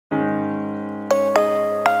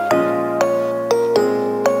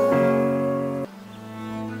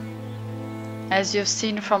as you've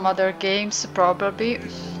seen from other games, probably.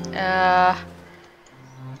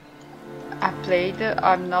 I played.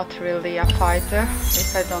 I'm not really a fighter,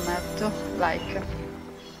 if I don't have to. Like.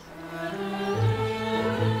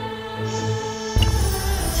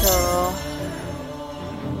 So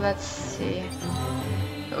let's see.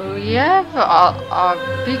 We have a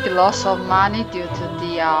big loss of money due to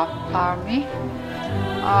the army.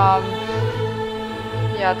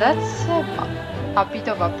 Yeah, that's a bit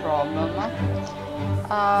of a problem,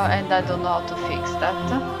 and I don't know how to fix that.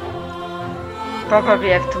 Probably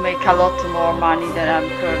have to make a lot more money than I'm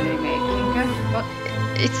currently making, but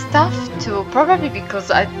it's tough to, probably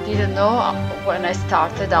because I didn't know when I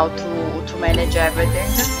started how to manage everything.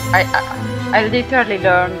 I literally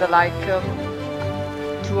learned like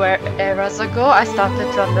 2 eras ago. I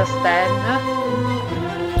started to understand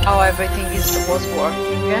how everything was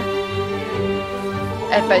working,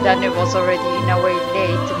 and by then it was already in a way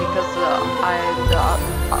late because I had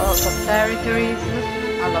a lot of territories,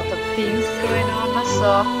 a lot of things going on, so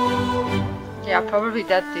yeah, probably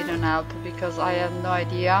that didn't help because I have no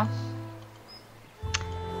idea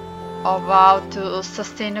of how to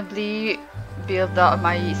sustainably build up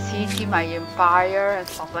my city, my empire and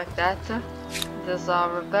stuff like that. There's a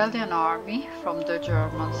rebellion army from the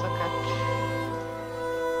Germans, okay.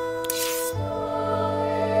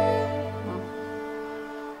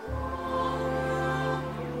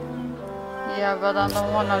 Yeah, but I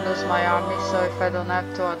don't want to lose my army, so if I don't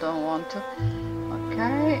have to, I don't want to.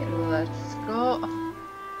 Okay, let's go.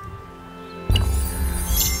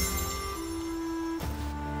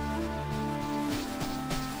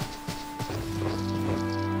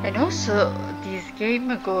 And also, this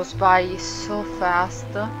game goes by so fast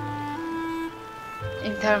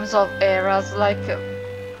in terms of eras, like,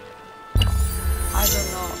 I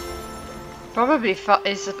don't know. Probably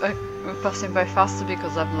it's passing by fast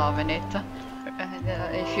because I'm loving it.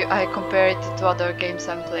 If I compare it to other games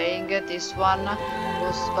I'm playing, this one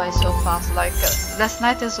goes by so fast. Like last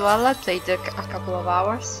night as well, I played a couple of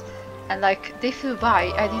hours, and like they flew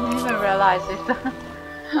by. I didn't even realize it.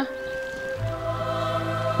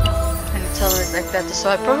 And it's always like that. So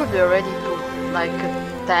I probably already put like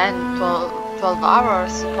 10, 12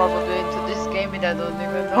 hours probably into this game, and I don't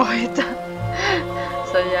even know it.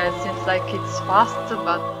 So yeah, it seems like it's fast,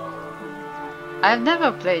 but I've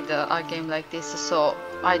never played a game like this, so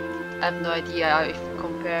I have no idea if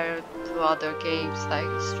compared to other games, like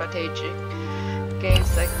strategic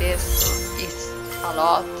games like this, it's a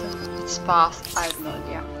lot, it's fast, I have no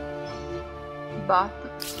idea. But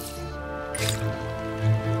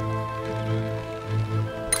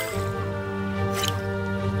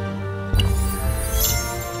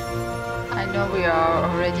I know we are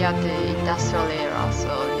already at the industrial era, so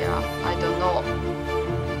yeah, I don't know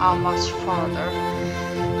how much farther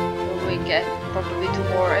will we get. Probably 2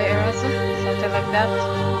 more eras, something like that.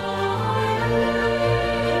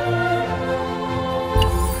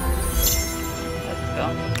 Let's go.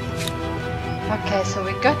 Okay, so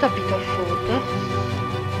we got a bit of food.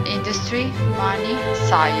 Industry, money,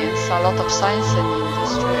 science. A lot of science and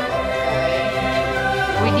industry.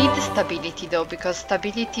 Okay. We need stability though, because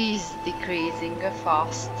stability is decreasing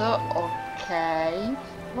fast. Okay.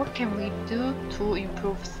 What can we do to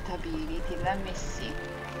improve stability? Let me see.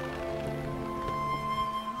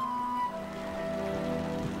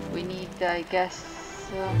 We need, I guess...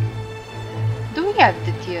 do we have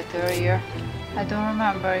the theater here? I don't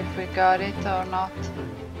remember if we got it or not.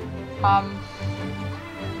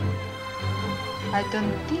 I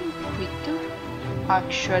don't think we do,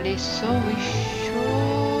 actually, so we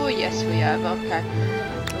should... Yes, we have, okay.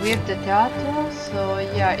 We have the theater, so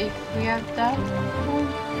yeah, if we have that,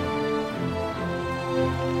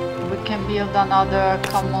 we can build another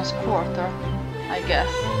commons quarter, I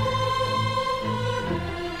guess.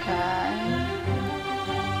 Okay.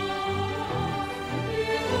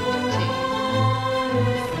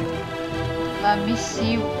 Let me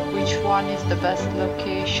see which one is the best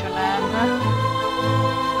location ever.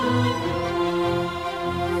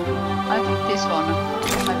 I think this one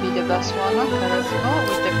might be the best one. Okay, let's go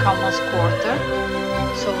with the commons quarter.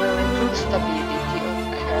 So we'll improve stability,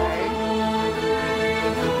 okay.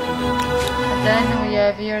 And then we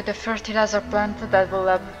have here the fertilizer plant that will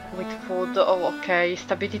help with food. Oh, okay,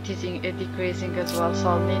 stability is decreasing as well, so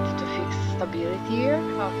I'll need to fix stability here.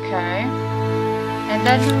 Okay. And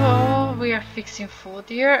then we are fixing food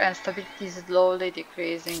here, and stability is slowly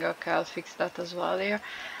decreasing. Okay, I'll fix that as well here.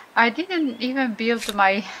 I didn't even build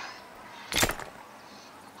my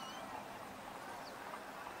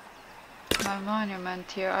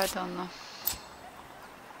monument here, I don't know.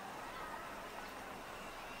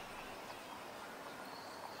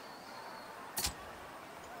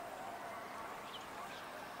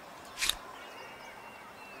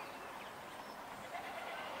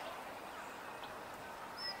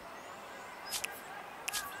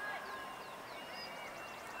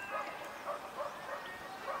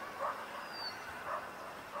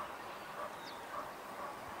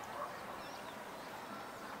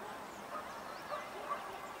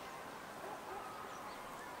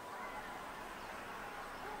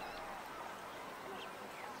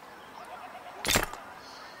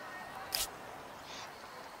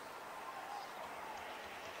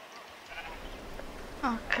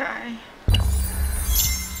 Okay.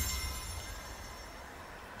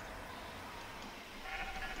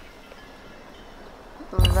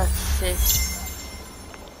 Let's see.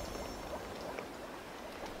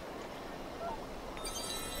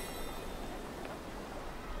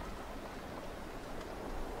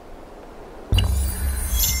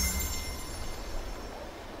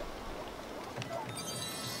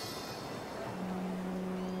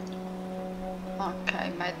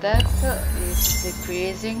 Okay, my depth is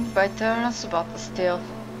decreasing by turns, but still,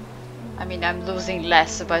 I mean, I'm losing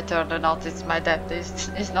less by turn than not. It's my depth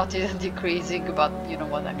is not even decreasing, but you know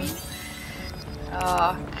what I mean.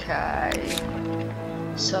 Okay.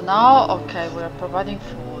 So now, okay, we're providing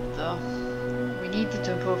food. We need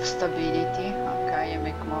to improve stability. Okay, and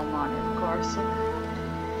make more money, of course.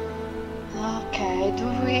 Okay,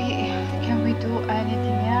 can we do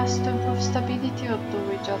anything else to improve stability, or do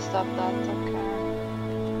we just have that? Okay.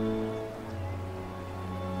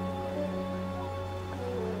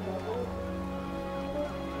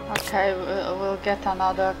 Okay, we'll get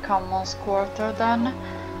another commons quarter then.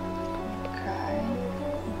 Okay.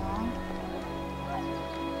 No.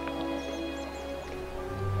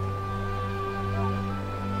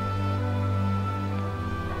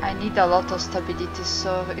 I need a lot of stability,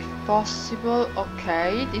 so if possible,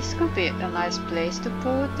 okay, this could be a nice place to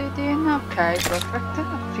put it in. Okay, perfect.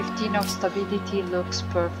 15 of stability looks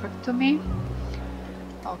perfect to me.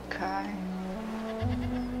 Okay.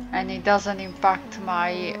 And it doesn't impact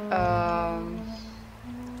my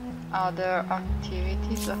other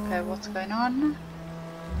activities. Okay, what's going on?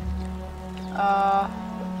 No.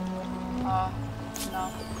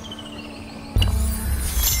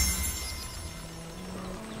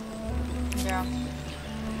 Yeah.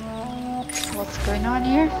 What's going on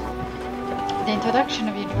here? The introduction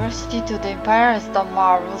of university to the empire has done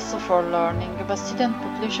marvels for learning, but student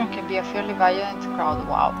population can be a fairly violent crowd.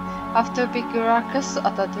 Wow. After big ruckus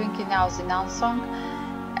at a drinking house in Ansong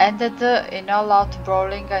ended in all-out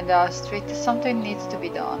brawling in the street, something needs to be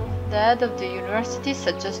done. The head of the university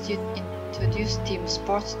suggests you introduce team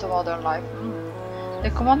sports to modern life.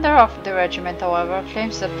 The commander of the regiment, however,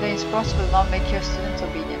 claims that playing sports will not make your students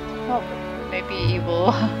obedient. Well, maybe he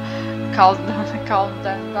will calm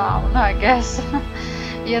them down, I guess.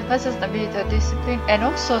 He advises the military discipline, and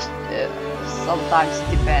also sometimes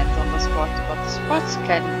depends on the sport, but the sports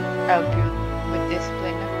can help you with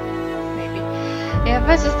discipline, maybe. He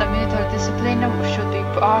advises the military discipline should be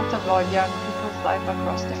part of all young people's life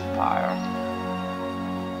across the empire.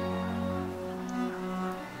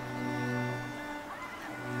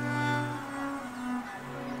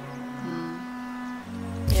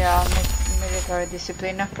 Yeah, military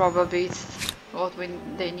discipline probably is what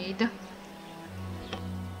they need.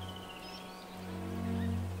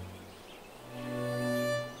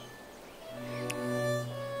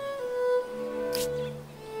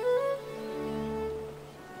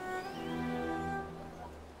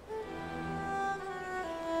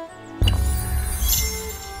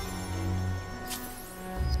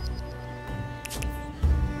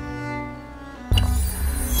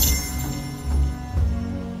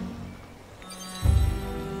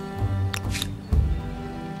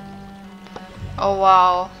 Oh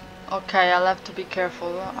wow, okay, I'll have to be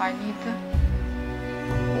careful. I need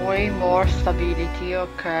way more stability,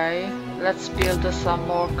 okay. Let's build some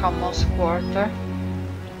more commons quarter.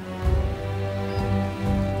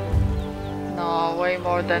 No, way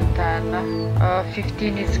more than 10.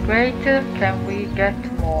 15 is great, can we get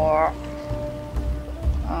more?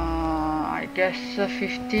 I guess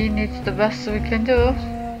 15 is the best we can do.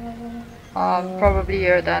 Probably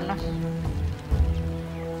here then.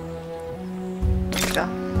 Go.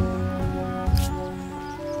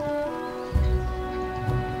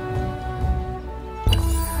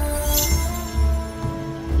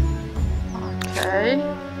 Okay,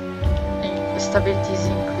 stability is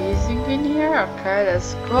increasing in here. Okay,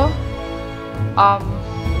 let's go.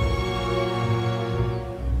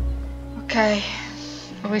 Okay,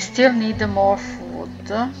 we still need more food,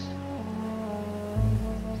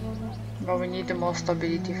 but we need more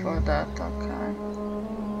stability for that. Okay.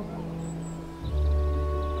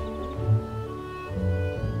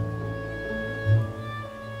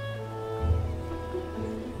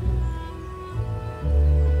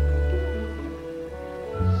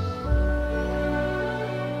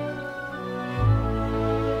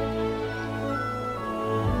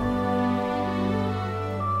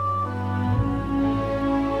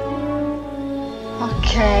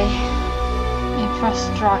 Okay,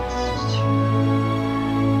 infrastructure.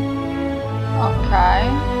 Okay,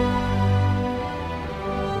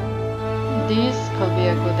 this could be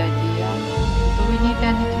a good idea. Do we need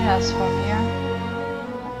anything else from here?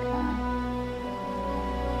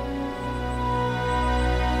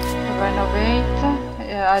 renovate.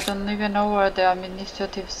 Yeah, I don't even know where the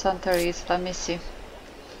administrative center is. Let me see.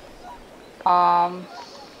 I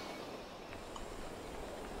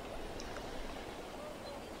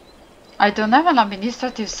don't have an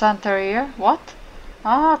administrative center here. What?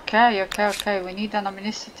 Ah, okay. We need an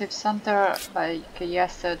administrative center like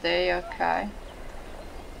yesterday. Okay.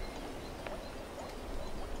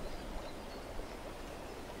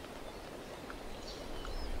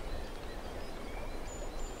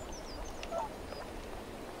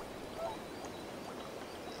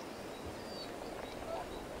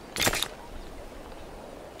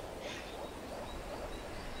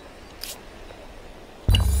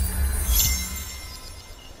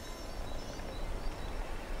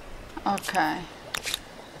 Okay.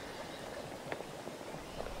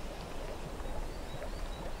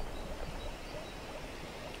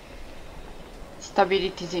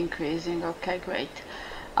 Stability is increasing. Okay, great.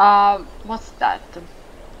 What's that?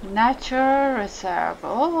 Nature reserve.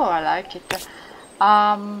 Oh, I like it.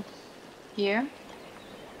 Here.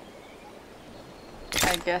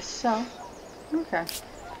 I guess so. Okay.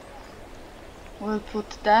 We'll put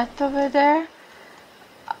that over there.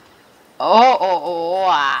 Oh,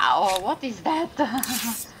 wow. What is that?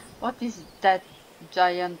 What is that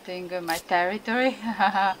giant thing in my territory?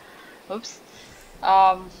 Oops.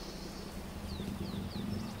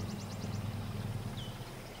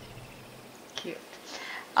 Cute.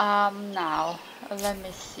 Now, let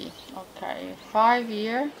me see. Okay, 5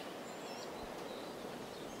 year.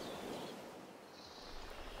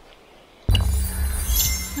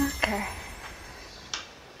 Okay.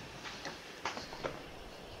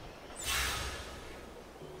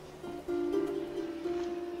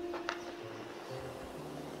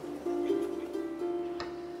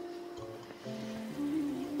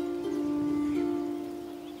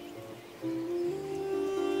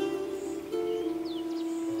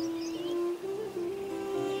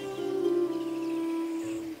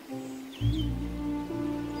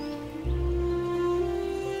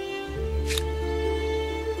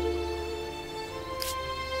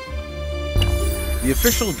 The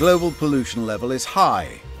official global pollution level is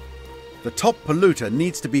high. The top polluter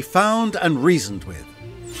needs to be found and reasoned with.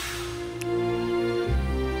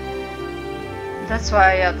 That's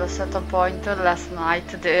why at a certain point last night,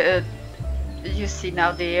 you see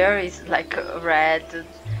now the air is like red,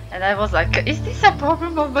 and I was like, is this a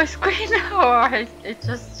problem on my screen or it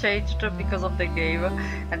just changed because of the game?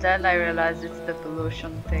 And then I realized it's the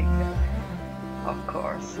pollution thing. Of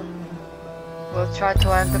course. We'll try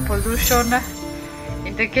to end the pollution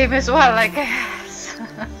in the game as well, I guess.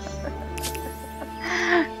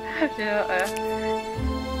 Yeah.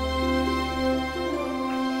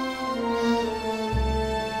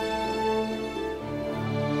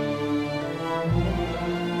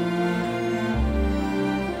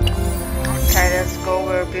 Okay, let's go.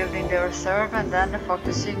 We're building the reserve and then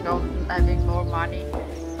focusing on having more money.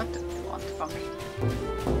 What do you want from me?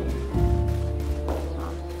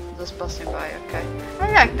 Just passing by, okay.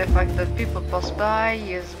 I like the fact that people pass by,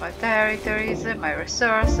 use my territories, my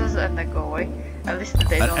resources, and then go away. At least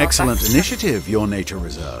they don't. An excellent initiative, your nature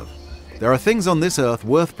reserve. There are things on this earth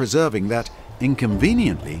worth preserving that,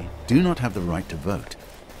 inconveniently, do not have the right to vote.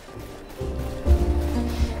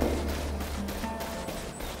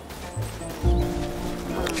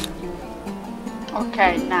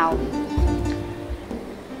 Okay, now.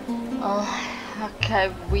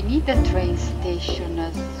 Okay, we need a train station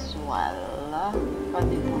as well. But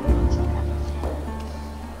it won't, okay.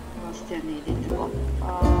 We'll still need it.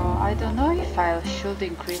 I don't know if I should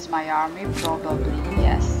increase my army. Probably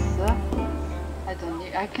yes. I don't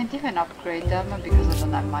need. I can't even upgrade them because I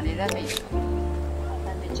don't have money. Let me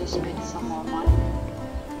just make some more money.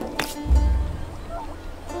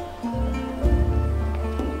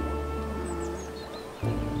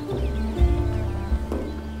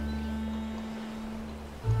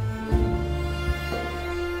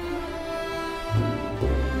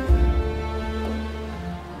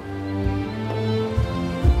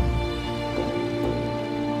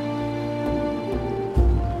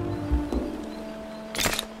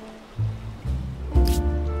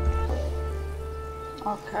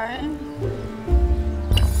 Okay.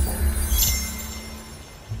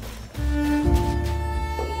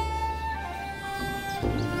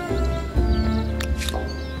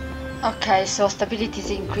 Okay, so stability is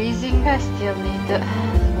increasing. I still need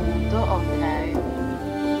food. Okay.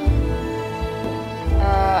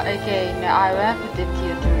 Again, I have the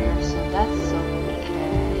theater here, so that's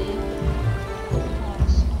okay.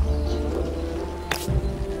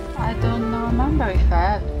 I don't remember if I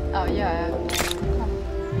have. Oh yeah, I have.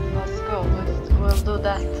 Let's go. We'll do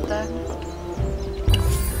that then.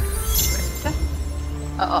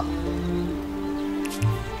 Uh-oh.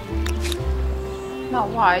 No,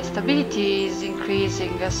 why? Stability is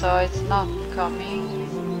increasing, so it's not coming,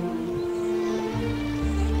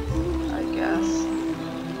 I guess.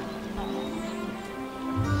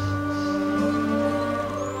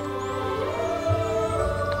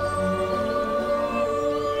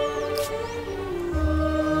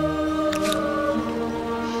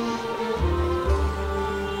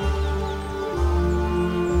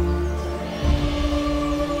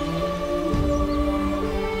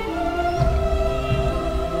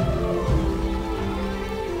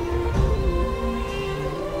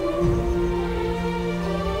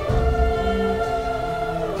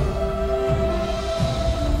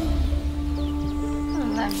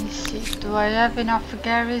 Let me see, do I have enough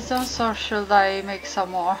garrisons or should I make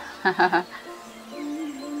some more?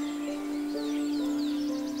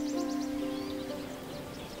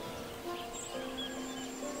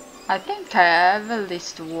 I think I have at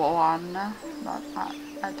least one, but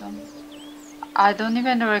I don't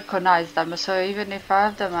even recognize them, so even if I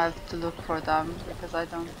have them I have to look for them because I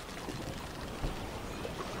don't.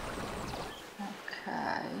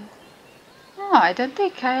 Okay. No, I don't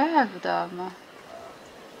think I have them.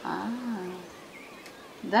 Ah,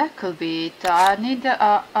 that could be it. I need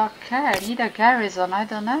okay, I need a garrison. I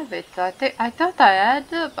don't have it. I thought I had,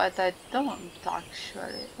 but I don't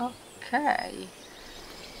actually. Okay.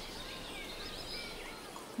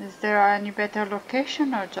 Is there any better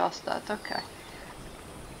location or just that? Okay.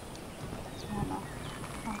 Oh no.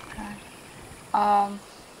 Okay.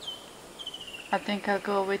 I think I'll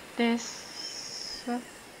go with this.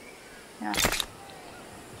 Yeah.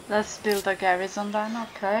 Let's build a garrison then.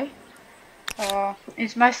 Okay.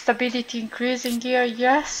 Is my stability increasing here?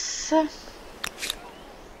 Yes.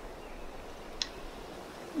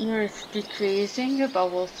 Here it's decreasing,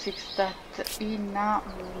 but we'll fix that in a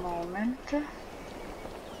moment.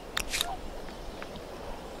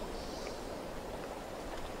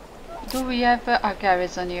 Do we have a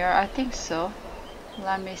garrison here? I think so.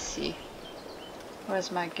 Let me see.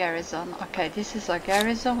 Where's my garrison? Okay, this is a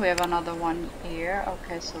garrison. We have another one here.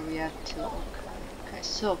 Okay, so we have two. Okay,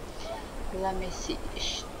 so let me see.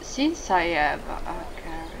 Since I have a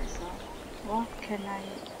garrison, what can I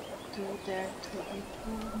do there to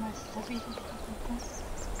improve my stability?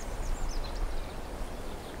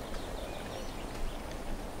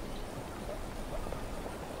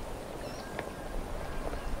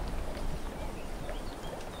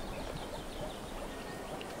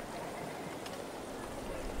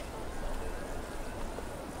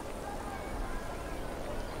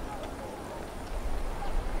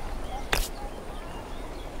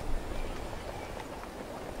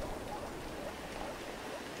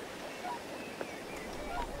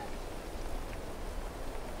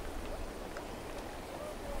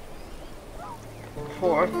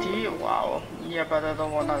 Wow. Yeah, but I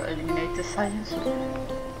don't want to eliminate the science.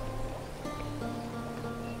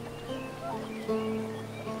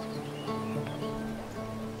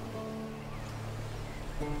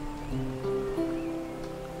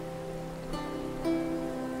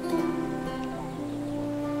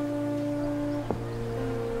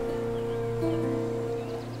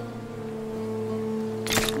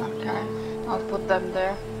 Okay, I'll put them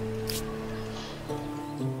there.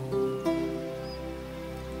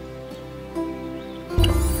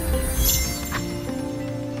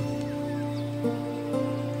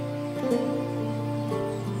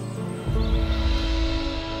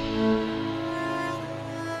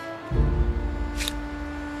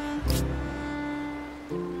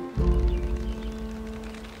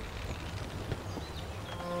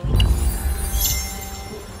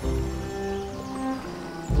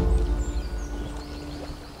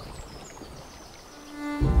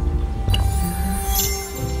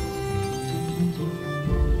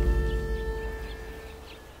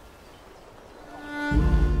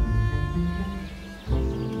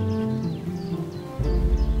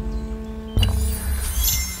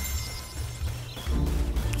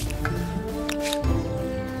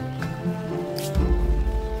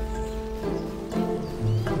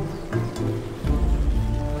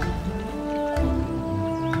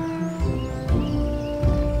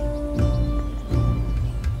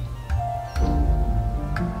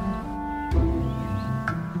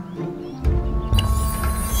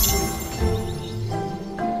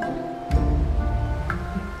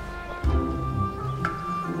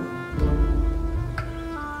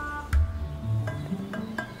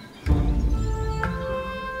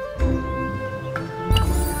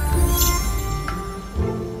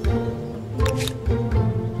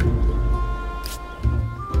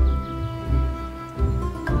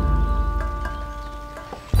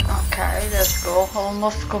 go.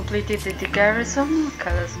 Almost completed the garrison.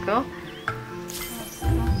 Okay, let's go.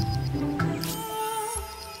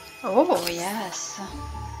 Oh, yes.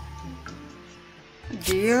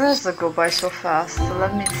 The years go by so fast.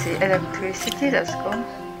 Let me see. Electricity, let's go.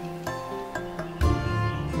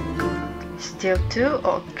 Still 2,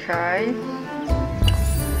 okay.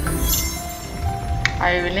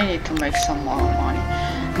 I really need to make some more money.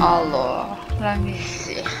 Allora, let me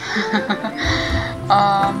see.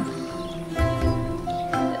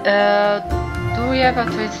 Do we have a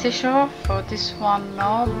train station for this one?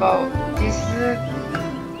 No, but this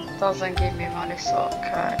doesn't give me money, so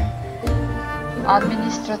okay.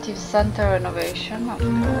 Administrative center renovation, okay.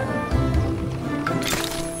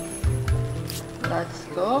 Let's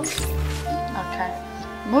go. Okay.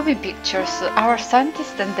 Moving pictures. Our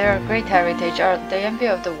scientists and their great heritage are the envy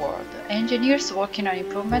of the world. Engineers working on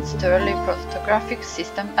improvements to early photographic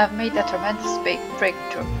system have made a tremendous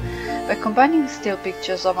breakthrough. By combining still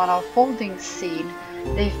pictures of an unfolding scene,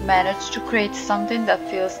 they've managed to create something that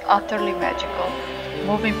feels utterly magical.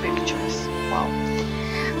 Moving pictures. Wow.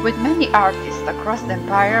 With many artists across the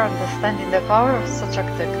empire understanding the power of such a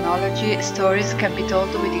technology, stories can be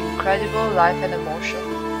told with incredible life and emotion.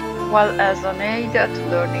 While as an aid to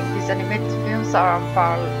learning, these animated films are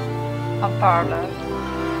unparalleled.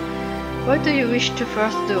 What do you wish to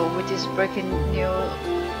first do with this breathtaking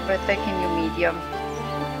new medium?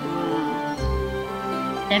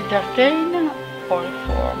 Entertain or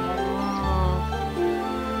inform?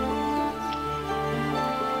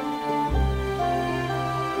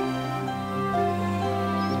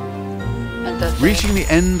 Reaching the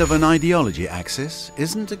end of an ideology axis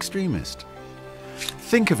isn't extremist.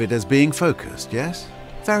 Think of it as being focused, yes?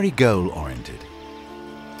 Very goal-oriented.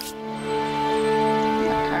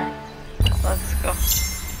 Okay, let's go.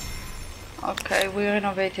 Okay, we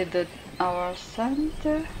renovated our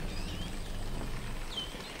center.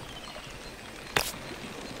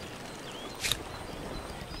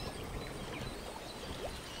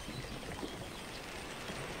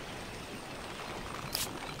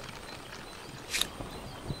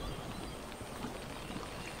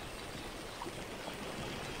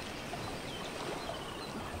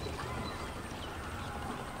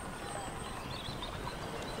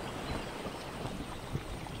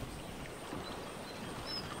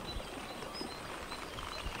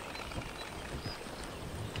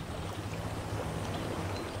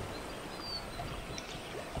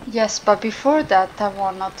 Yes, but before that I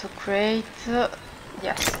wanted to create,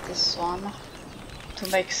 yes, this one, to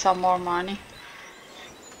make some more money.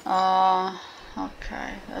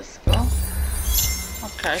 Okay, let's go.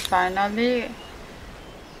 Okay, finally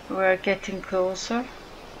we're getting closer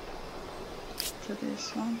to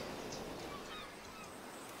this one.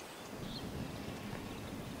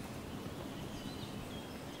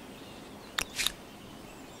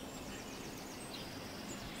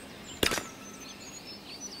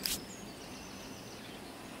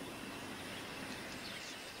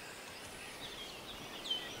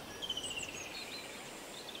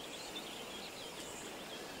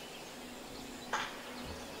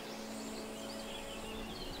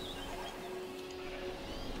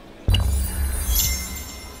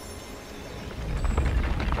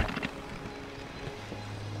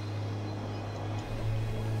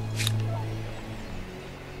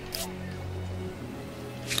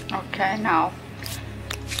 Okay, now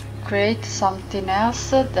create something else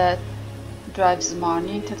that drives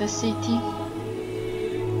money into the city.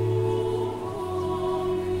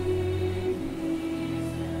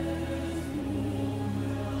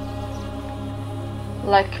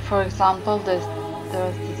 Like, for example, there's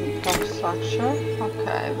this infrastructure.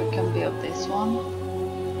 Okay, we can build this one.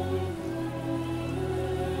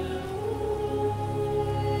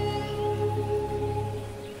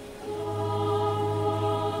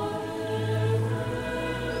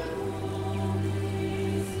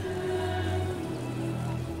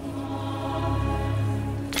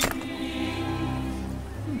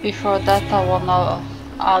 Before that I wanna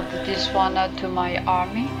add this one to my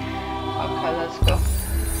army. Okay, let's go.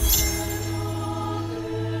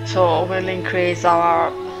 So we'll increase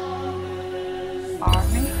our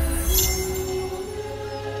army.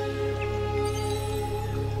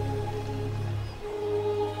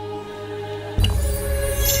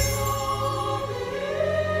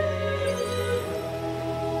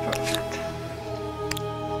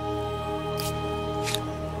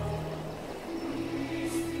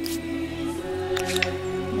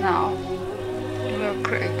 Now we'll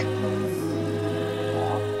create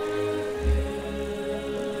more.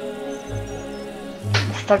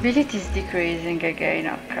 Stability is decreasing again.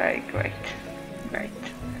 Okay, great.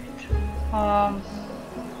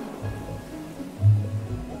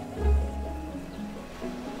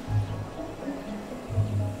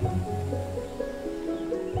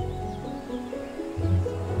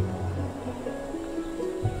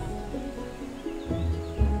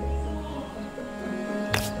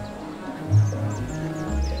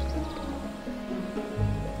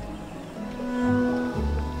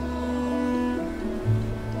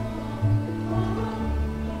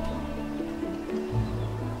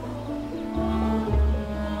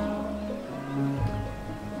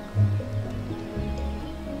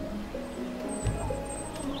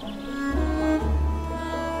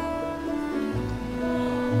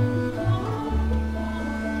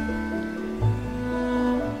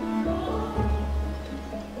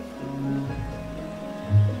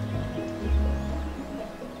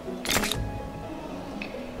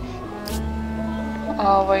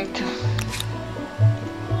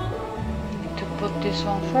 put this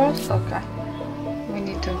one first. Okay. We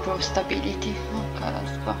need to improve stability. Okay,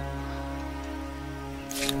 let's go.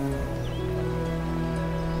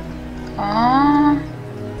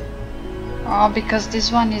 Oh, because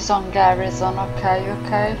this one is on garrison. Okay,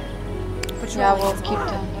 okay. Yeah, we'll keep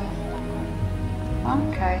them there.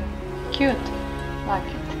 Okay, cute. Like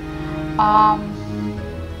it.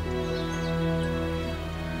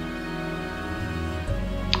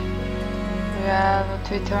 We have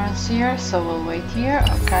 2 turns here, so we'll wait here.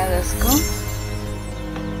 Okay, let's go.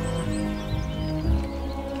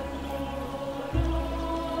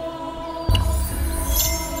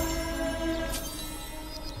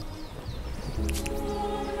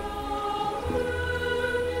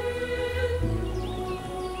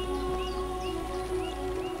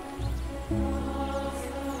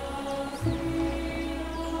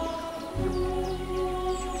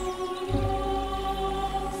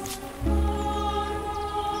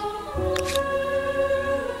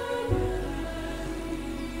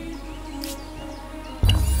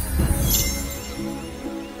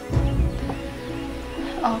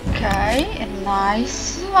 Okay,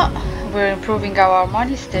 nice. We're improving our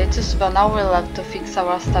money status, but now we'll have to fix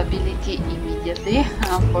our stability immediately,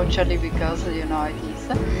 unfortunately, because you know it is.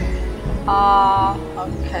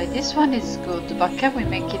 Okay, this one is good, but can we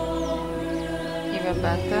make it even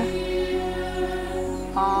better?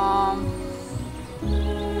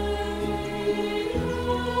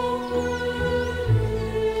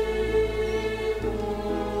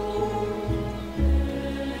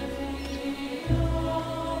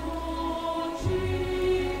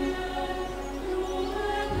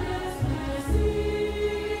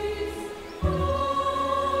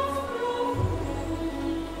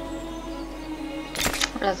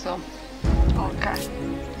 Let's go. Okay.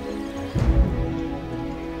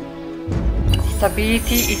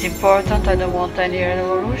 Stability is important. I don't want any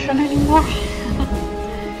revolution anymore.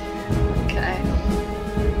 Okay.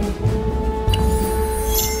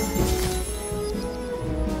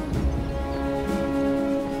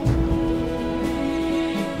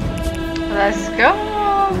 Let's go.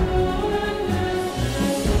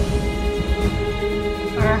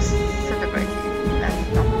 We're celebrating. Let's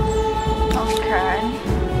go. Okay.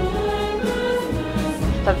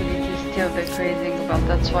 Stability is still decreasing, but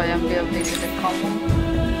that's why I'm building the common.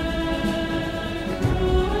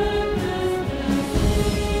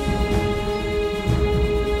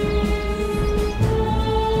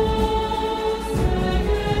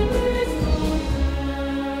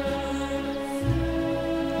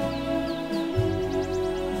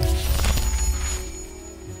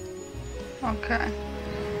 Okay.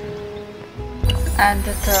 And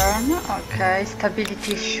the turn, okay,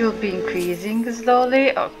 stability should be increasing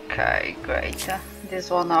slowly, okay, great.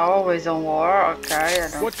 This one are always on war, okay, I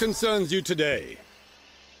don't... What concerns you today?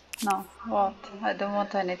 No, what? I don't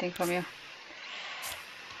want anything from you.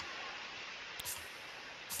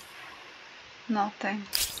 Nothing.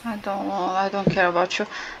 I don't care about you.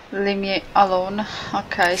 Leave me alone.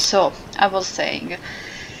 Okay, so, I was saying,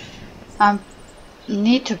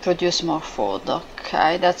 need to produce more food,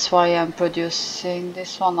 okay, that's why I'm producing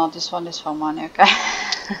this one. No, this one is for money, okay.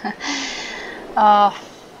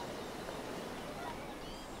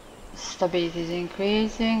 Stability is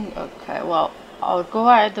increasing, okay, well, I'll go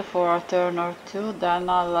ahead for a turn or two, then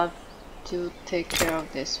I'll have to take care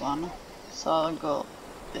of this one. So I'll go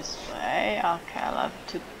this way, okay, I'll have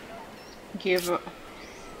to give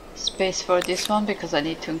space for this one because I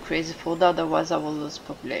need to increase food, otherwise I will lose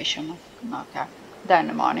population, okay.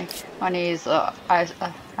 Then money is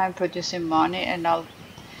I'm producing money, and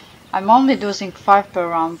I'm only losing 5 per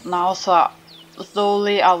round now, so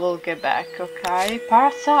slowly I will get back. Okay,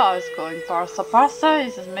 Parsa is going. Parsa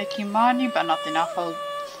is making money, but not enough.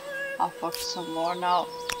 I'll focus on more now.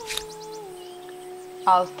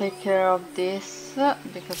 I'll take care of this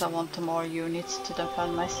because I want more units to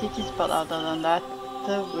defend my cities, but other than that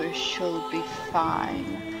we should be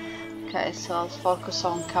fine. Okay, so I'll focus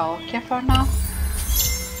on Cahokia for now.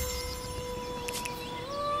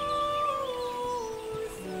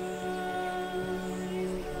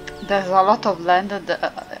 There's a lot of land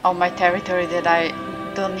on my territory that I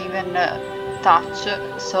don't even touch,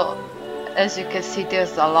 so as you can see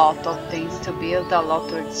there's a lot of things to build, a lot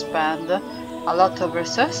to expand, a lot of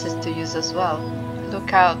resources to use as well.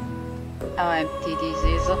 Look how empty this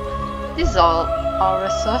is. These are all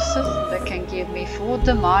resources that can give me food,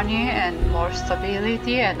 money and more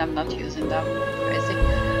stability, and I'm not using them. Crazy.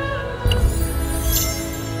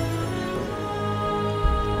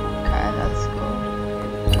 Okay, let's go.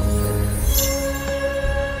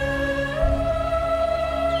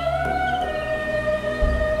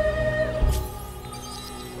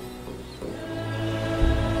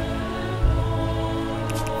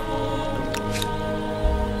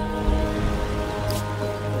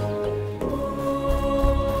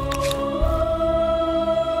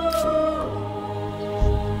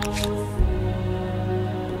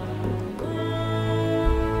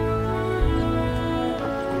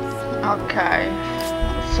 Okay.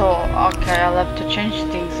 So, okay, I'll have to change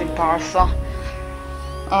things in Parsa.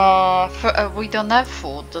 We don't have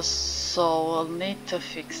food, so we'll need to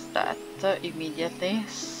fix that immediately.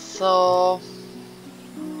 So,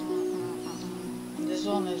 this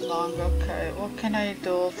one is long. Okay, what can I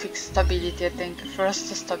do? Fix stability, I think.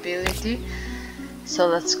 First stability. So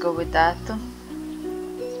let's go with that.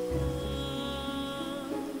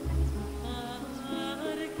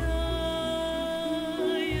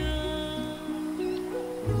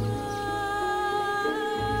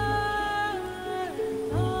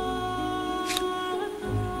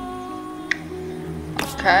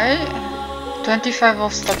 Okay, 25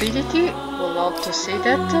 of stability, we'll love to see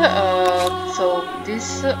that. So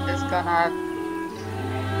this is gonna have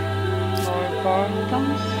more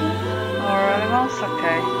importance, more relevance.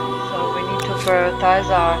 Okay, so we need to prioritize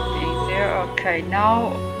our things here. Okay,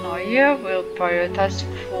 now here we'll prioritize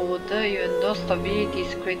food, even though stability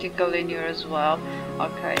is critical in here as well.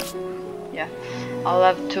 Okay, yeah, I'll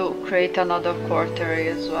have to create another quarter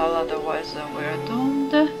as well, otherwise we're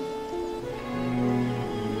doomed.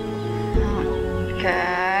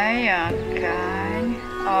 Okay, okay.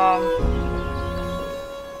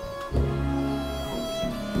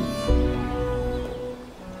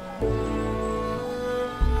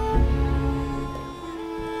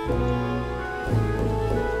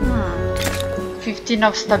 15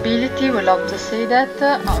 of stability, we'll have to see that.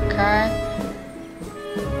 Okay.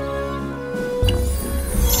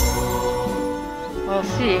 We'll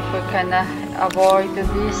see if we can avoid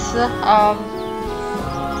this.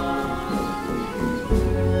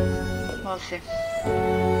 We'll see.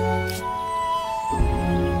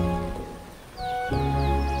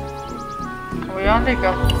 We only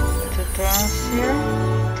got 2 turns here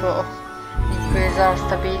to increase our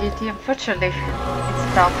stability. Unfortunately, it's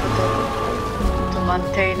tough to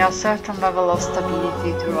maintain a certain level of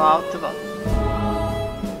stability throughout, but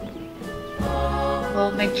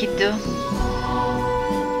we'll make it do.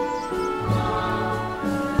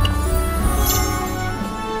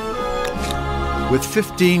 With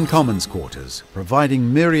 15 commons quarters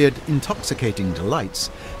providing myriad intoxicating delights,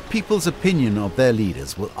 people's opinion of their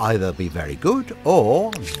leaders will either be very good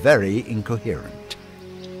or very incoherent.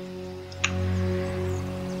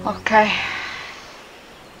 Okay.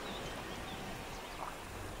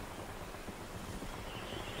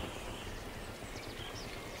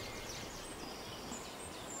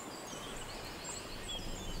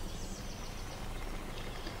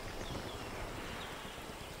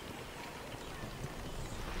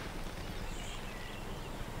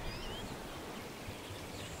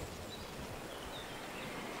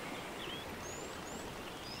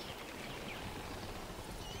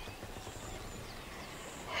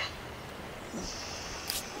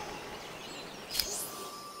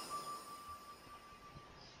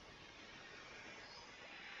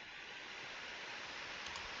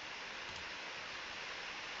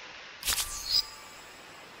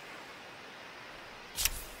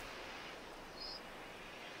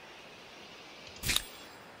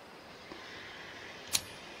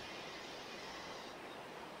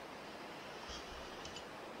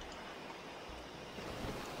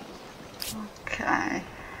 Okay.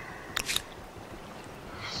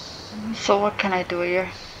 So what can I do here?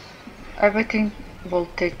 Everything will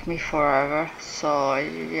take me forever, so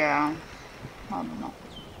yeah, I don't know.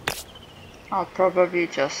 I'll probably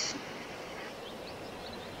just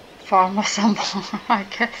farm some more, I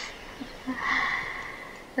guess.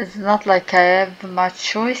 It's not like I have much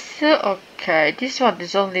choice. Okay, this one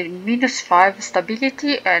is only -5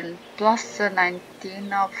 stability and plus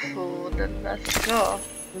 19 of food. Let's go.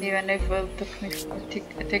 Even if it will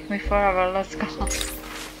take me forever, let's go.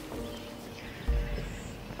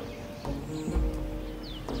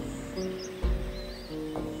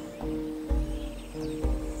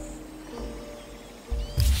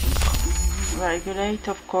 Regulate,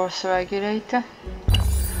 of course, regulate.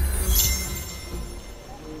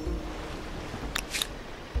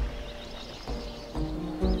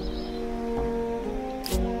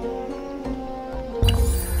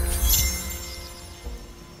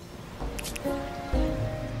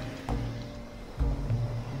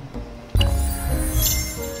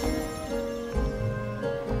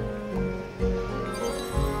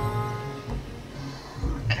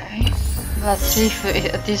 Let's see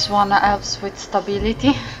if this one helps with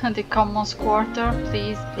stability. The commons quarter,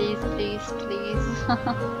 please, please, please, please.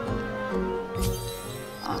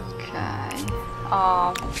 Okay.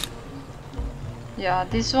 Yeah,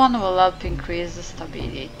 this one will help increase the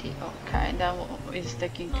stability. Okay, that is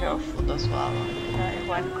taking care of food as well. Okay,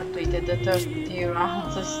 when completed the 30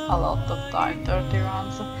 rounds, is a lot of time. 30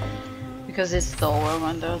 rounds. because it's slower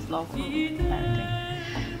when there's no anything.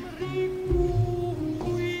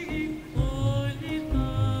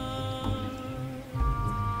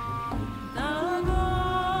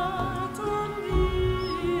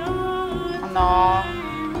 No,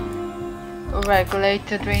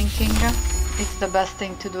 regulated drinking. It's the best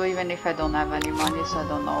thing to do even if I don't have any money, so I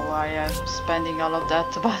don't know why I'm spending all of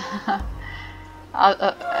that, but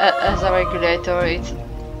as a regulator it's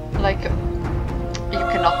like you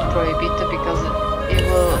cannot prohibit it because it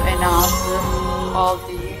will enhance all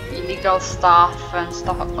the illegal stuff and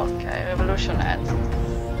stuff. Okay, revolution ends.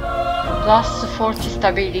 Plus 40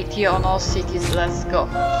 stability on all cities, let's go.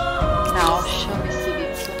 Now show me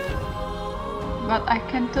civics. But I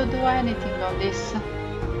can't do anything on this.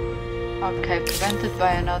 Okay, prevented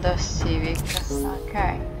by another civic.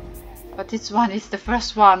 Okay. But this one is the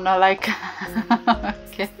first one, like...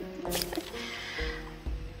 okay.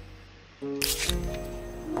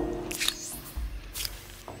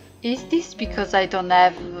 Is this because I don't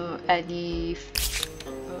have any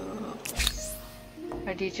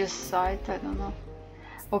religious site? I don't know.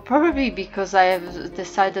 Or probably because I have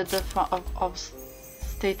decided of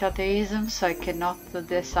state atheism, so I cannot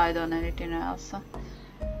decide on anything else.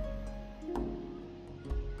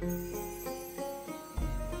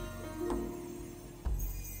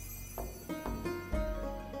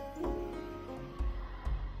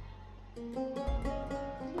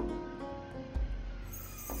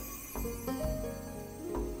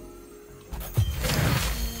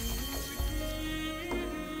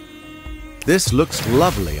 This looks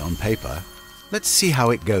lovely on paper. Let's see how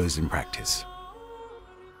it goes in practice.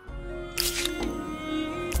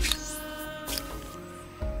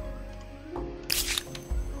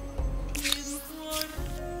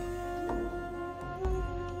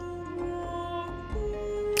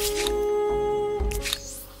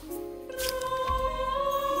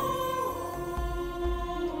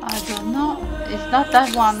 I don't know. It's not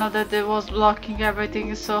that one that it was blocking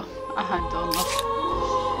everything, so I don't know.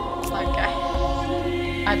 Okay.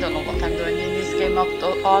 I don't know what I'm doing in this game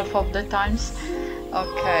half of the times.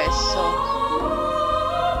 Okay, so...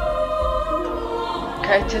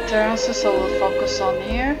 Okay, 2 turns, so we'll focus on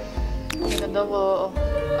here. Even though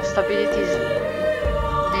stability is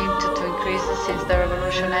deemed to increase since the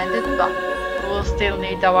revolution ended, but we'll still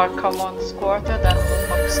need our commons quarter, then we'll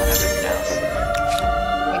focus on everything else.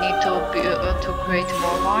 We need to create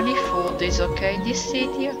more money. Food is okay in this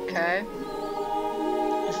city, okay.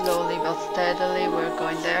 Slowly but steadily we're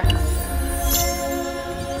going there.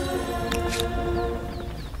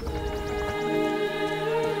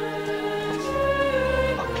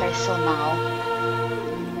 Okay, so now,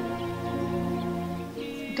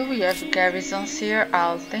 do we have garrisons here?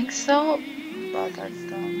 I think so, but I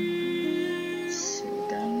don't see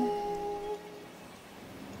them.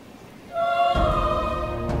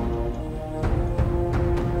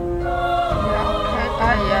 Yeah, okay,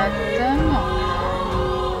 I had them.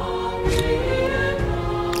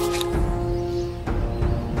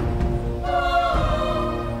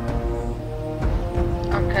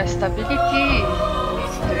 Okay, stability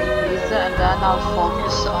needs to increase, and then I'll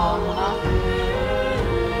focus on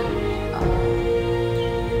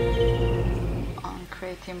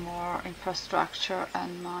creating more infrastructure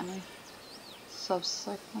and money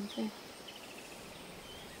subsequently.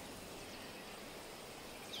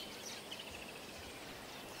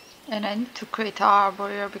 And I need to create a harbor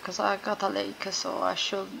here because I got a lake, so I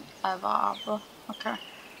should have a harbor. Okay.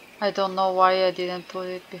 I don't know why I didn't put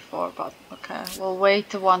it before, but okay. We'll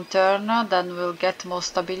wait 1 turn, then we'll get more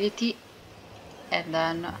stability, and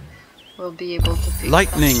then we'll be able to fix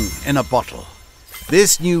Lightning in a bottle.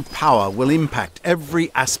 This new power will impact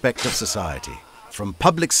every aspect of society, from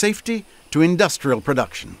public safety to industrial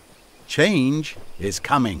production. Change is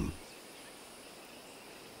coming.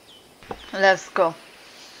 Let's go.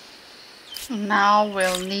 Now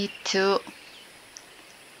we'll need to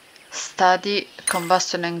study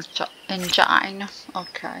combustion engine.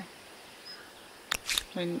 Okay.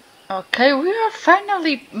 Okay, we are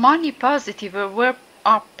finally money positive. We're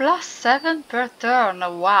 +7 per turn.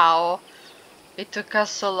 Wow. It took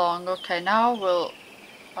us so long. Okay, now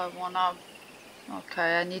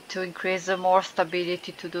okay, I need to increase more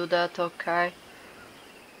stability to do that. Okay.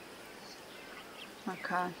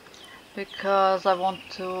 Okay. Because I want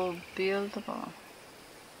to build.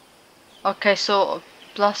 Okay, so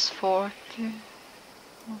 +40.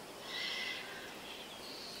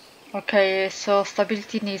 Okay, so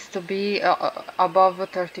stability needs to be above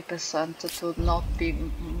 30% to not be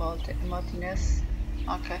multiness.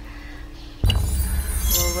 Okay.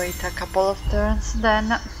 We'll wait a couple of turns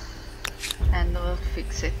then, and we'll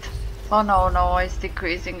fix it. Oh no, no, it's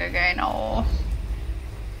decreasing again. Oh.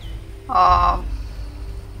 Um.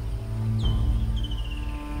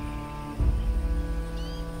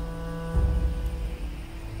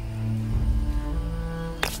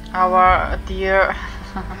 Our dear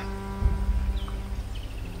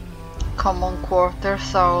common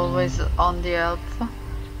quarters are always on the help.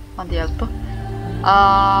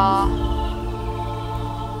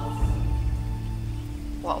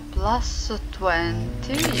 Well, plus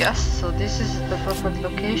 20. Yes, so this is the perfect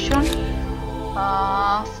location.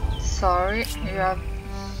 Sorry, you have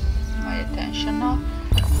my attention now.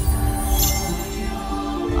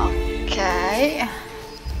 Okay.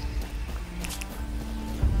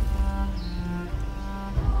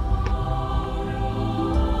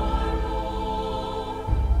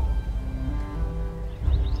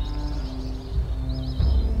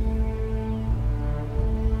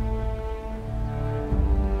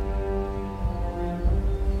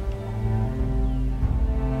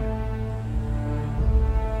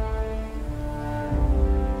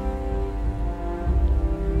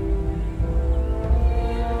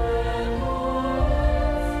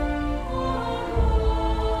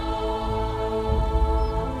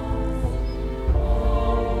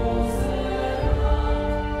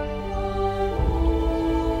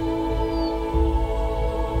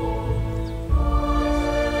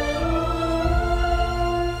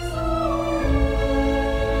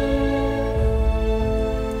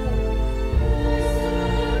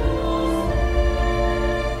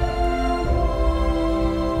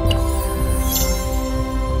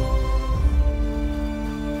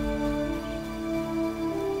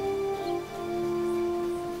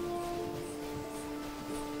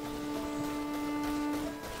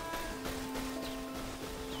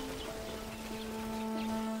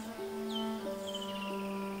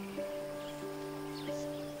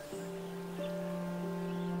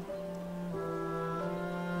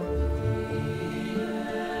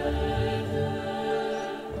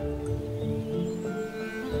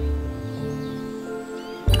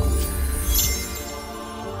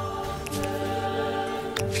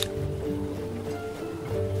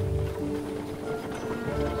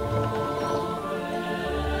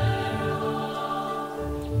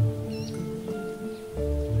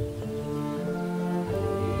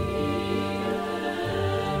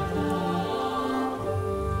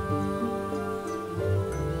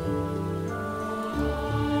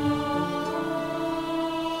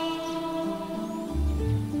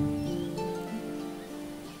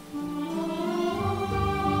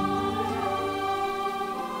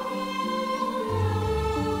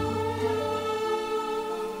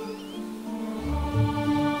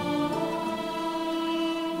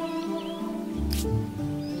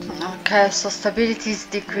 Okay, so stability is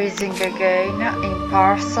decreasing again in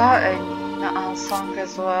Parsa and in Ansong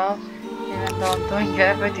as well, even though I'm doing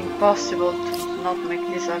everything possible to not make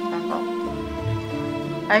this happen.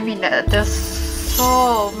 I mean, there's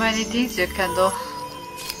so many things you can do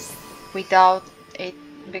without it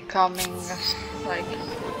becoming like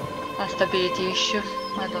a stability issue.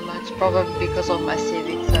 I don't know, it's probably because of my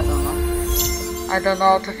civics, I don't know. I don't know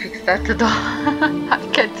how to fix that though. I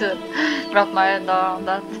can't wrap my head around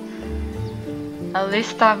that. At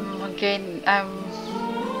least I'm earning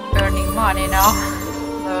money now.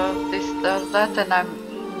 This does that, and I'm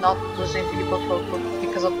not losing people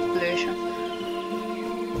because of population.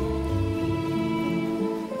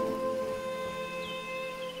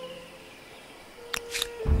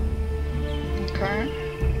 Okay.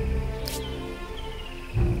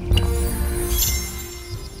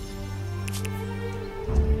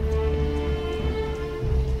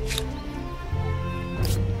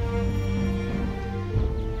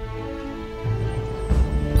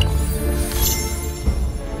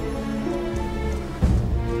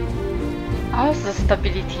 How's the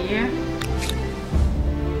stability here?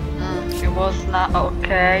 It was not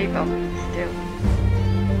okay, but still.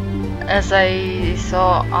 As I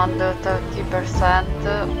saw under 30%,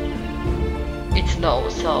 it's low,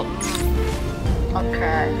 so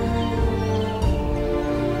okay.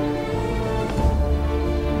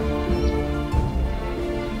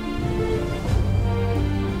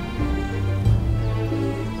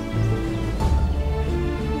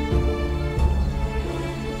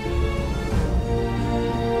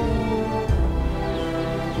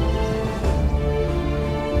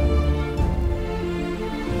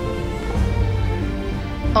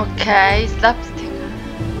 Okay, slapstick.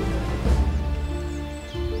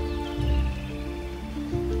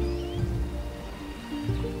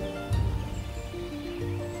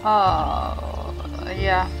 Oh,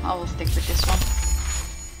 yeah, I will stick with this one.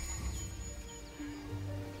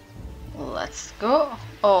 Let's go.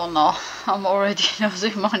 Oh no, I'm already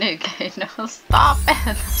losing money again. No, stop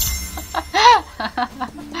it!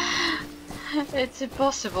 It's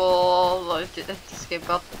impossible at this game,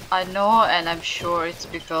 but I know and I'm sure it's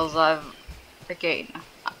because I've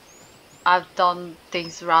done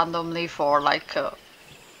things randomly for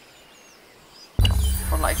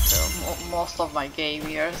most of my game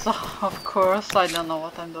here, so of course I don't know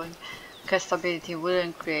what I'm doing. Okay, stability will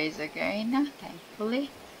increase again,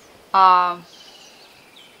 thankfully.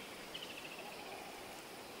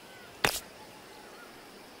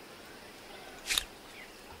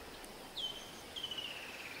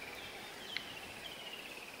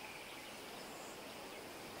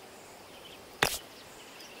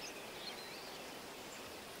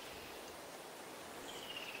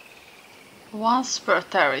 Once per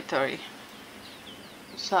territory.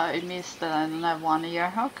 So it means that I don't have 1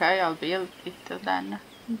 year. Okay, I'll build it then.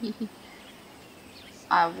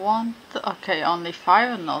 I want... Okay, only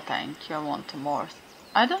 5? No thank you, I want more.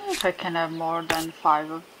 I don't know if I can have more than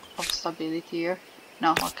 5 of stability here.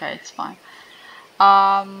 No, okay, it's fine.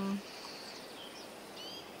 5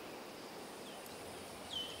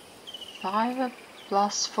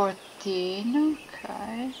 plus 14,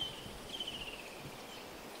 okay.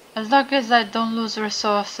 As long as I don't lose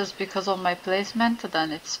resources because of my placement,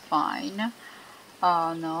 then it's fine.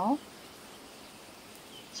 No.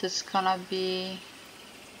 So it's gonna be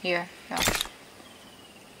here, yeah.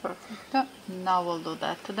 Perfect. Now we'll do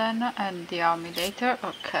that then, and the army later.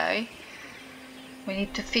 Okay. We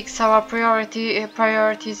need to fix our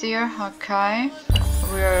priorities here. Okay.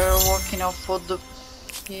 We're working on food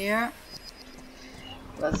here.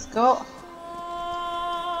 Let's go.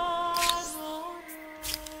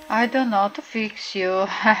 I don't know how to fix you.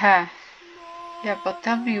 Yeah, but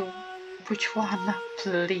tell me which one,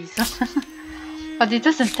 please. But it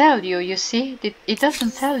doesn't tell you, you see? It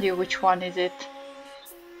doesn't tell you which one is it.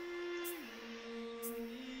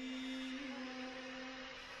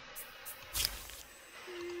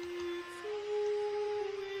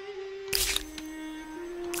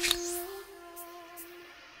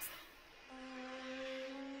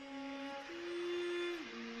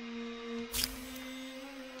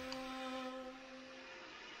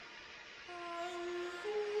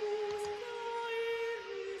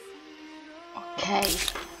 Okay,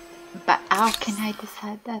 but how can I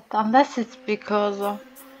decide that? Unless it's because of...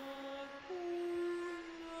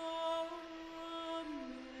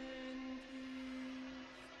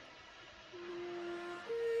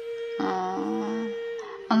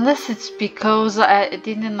 unless it's because I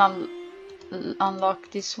didn't unlock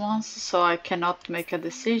these ones, so I cannot make a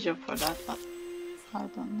decision for that, but I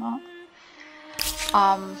don't know.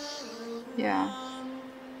 Yeah.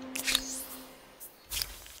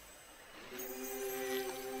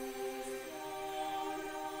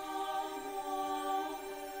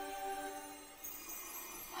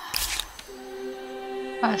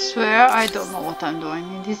 I swear I don't know what I'm doing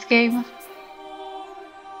in this game.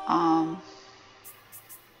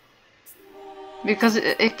 Because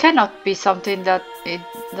it cannot be something that it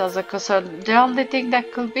doesn't concern. The only thing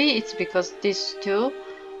that could be it's because these two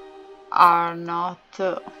are not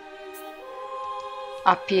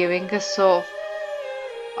appearing. So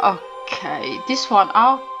okay, this one,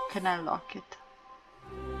 how can I lock it?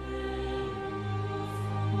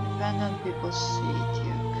 Independent people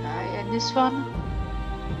city, okay, and this one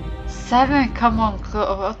 7 common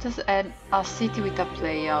quarters and a city with a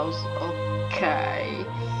playhouse. Okay.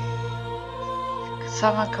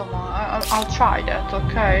 7 common. I'll try that.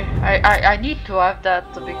 Okay. I need to have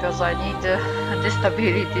that because I need the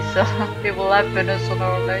stability. So it will happen sooner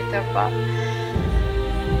or later. But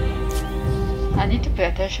I need to pay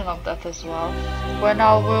attention of that as well. When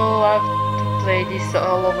I will have to play this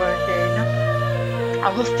all over again, I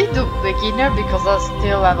will still do beginner because I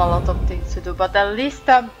still have a lot of things to do. But at least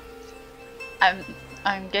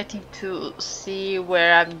I'm getting to see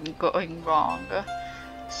where I'm going wrong,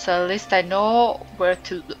 so at least I know where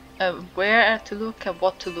to look and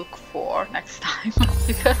what to look for next time.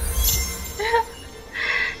 Because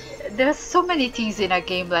there's so many things in a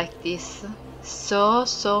game like this, so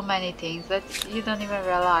many things that you don't even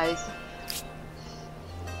realize.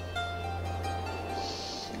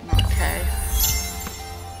 Okay.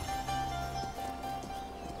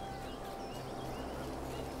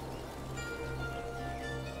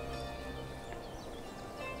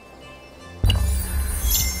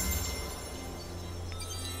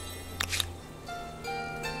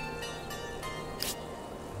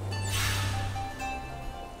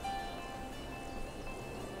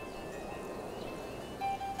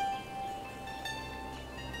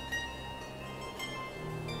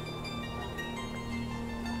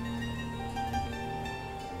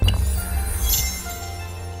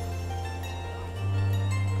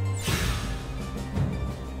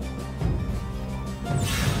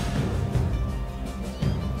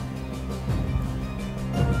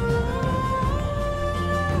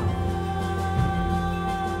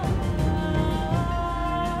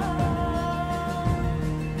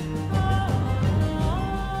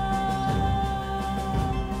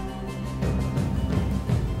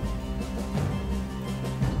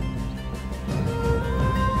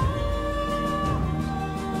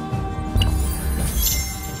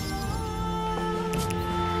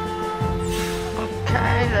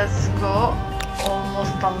 go.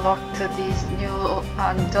 Almost unlocked these new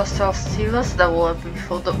industrial silos that will be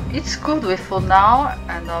food. It's good with food now,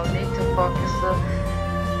 and I'll need to focus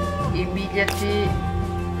immediately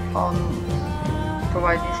on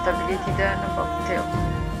providing stability then, but still.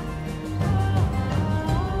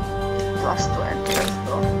 Plus 20, let's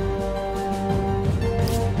go.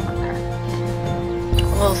 Okay.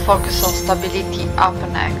 We'll focus on stability up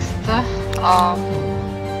next.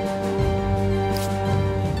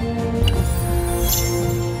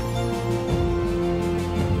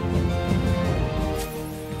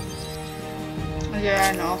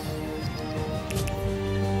 Yeah, I know.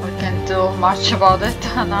 We can't do much about it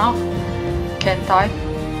now, can't I?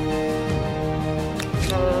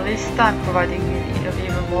 At least I'm providing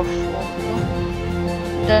even more food.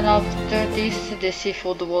 Then after this, the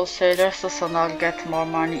seafood wholesalers, so now I'll get more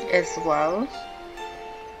money as well.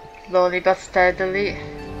 Slowly but steadily.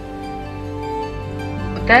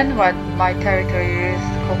 Then when my territory is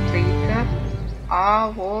complete,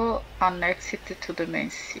 I will annex it to the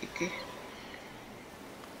main city.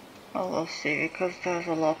 Oh, we'll see, because there's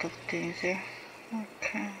a lot of things here.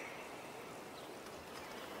 Okay.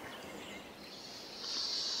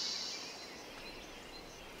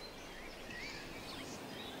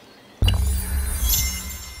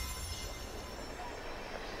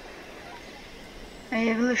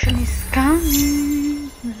 Evolution is coming.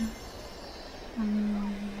 I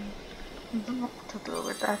don't know what to do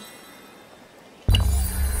with that.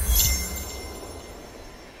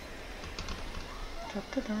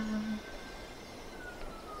 Da-da-da.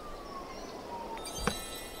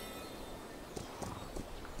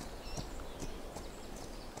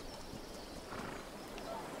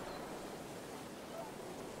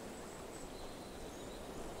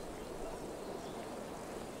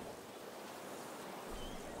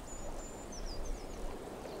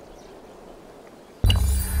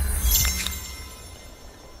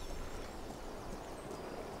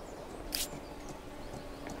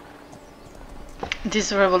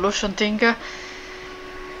 This revolution thing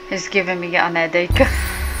is giving me an headache,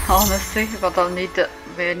 honestly, but I'll need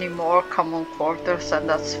many more common quarters, and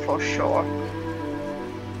that's for sure.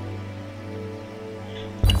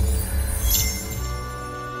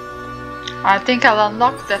 I think I'll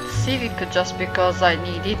unlock that civic just because I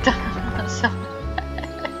need it. So.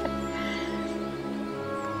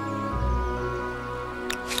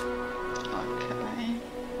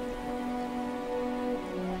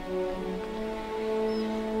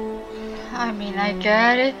 I mean, I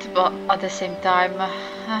get it, but at the same time,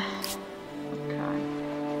 okay.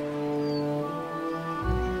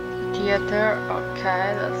 Theater,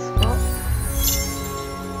 okay, let's go.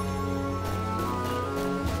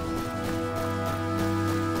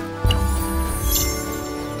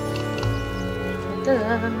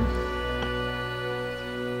 Done.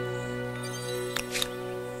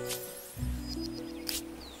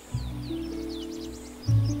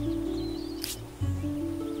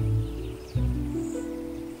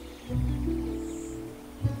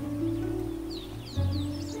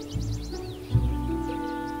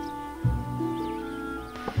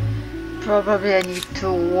 Probably I need to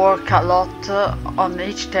work a lot on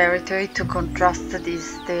each territory to contrast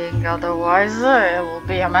this thing, otherwise it will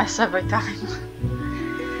be a mess every time.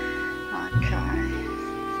 Okay.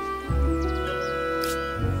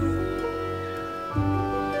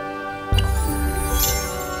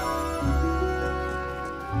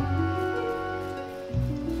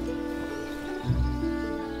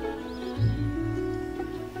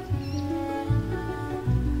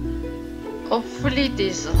 Hopefully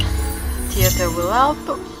this theater will help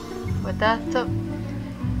with that.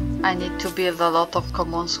 I need to build a lot of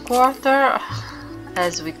commons quarter,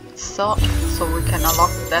 as we saw, so we can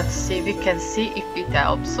unlock that civic and see if it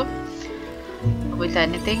helps with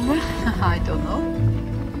anything. I don't know,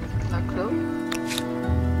 no clue.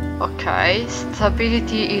 Okay,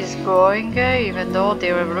 stability is growing, even though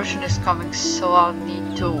the revolution is coming, so I'll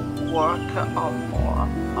need to work on more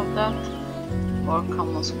of that. More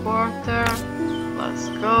commons quarter, let's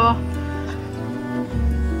go.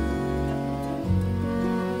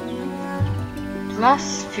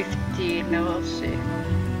 Plus 15, we'll see.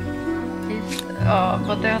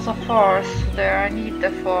 But there's a forest there, I need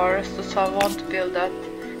the forest, so I won't build that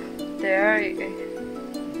there.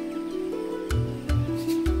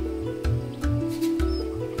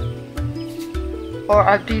 Or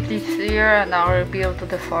I'll build it here and I'll rebuild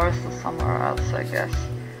the forest somewhere else, I guess.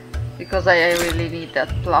 Because I really need that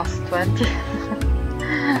plus 20.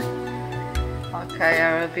 Okay,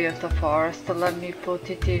 I rebuilt the forest. Let me put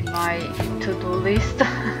it in my to-do list.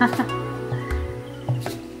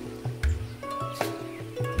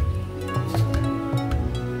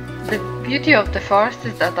 The beauty of the forest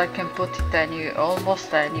is that I can put it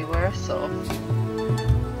almost anywhere, so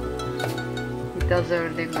it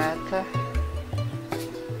doesn't really matter.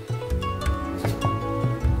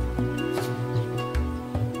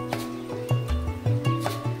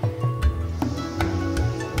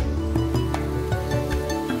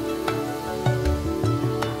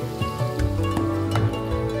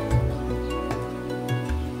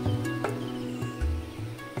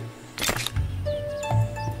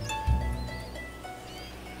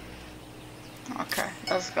 Okay,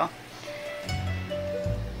 let's go.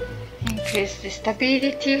 Increase the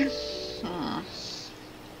stability.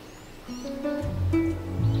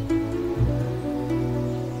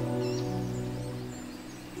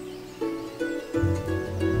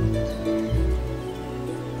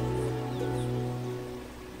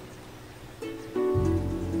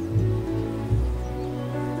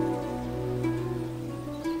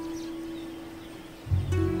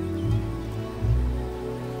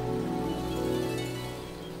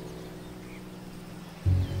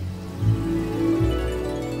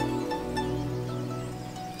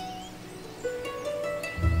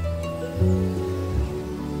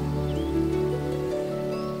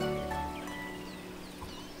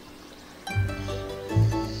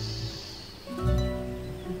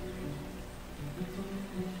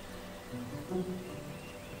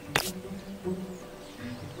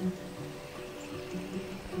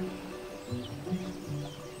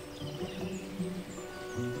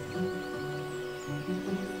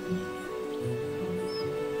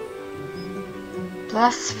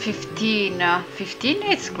 Plus 15. 15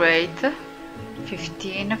 is great.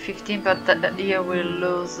 15, but here we'll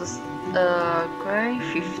lose. Great.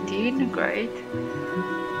 15, great. 10,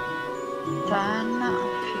 15.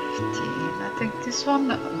 I think this one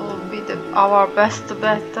will be our best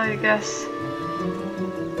bet, I guess.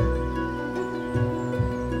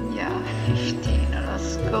 Yeah, 15.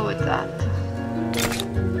 Let's go with that.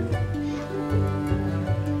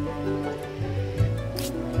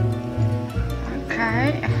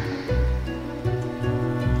 Okay.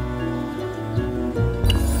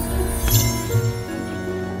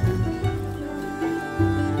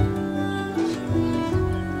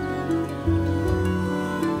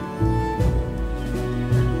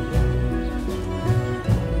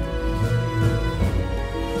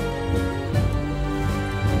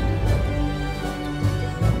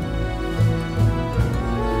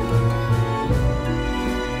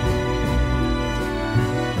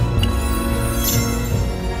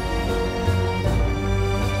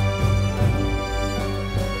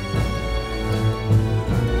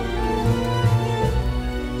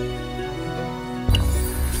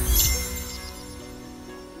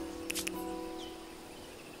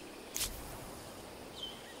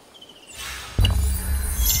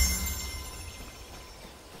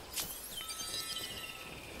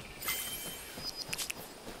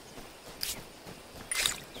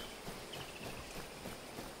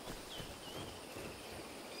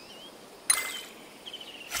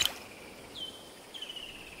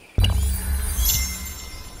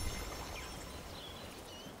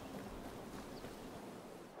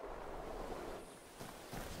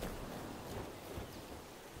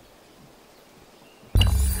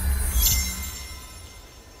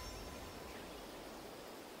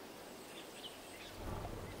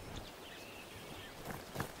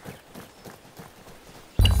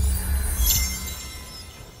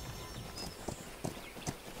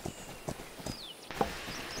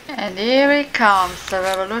 And here it comes, the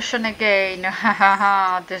revolution again.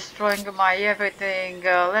 Hahaha, destroying my everything.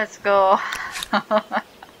 Let's go.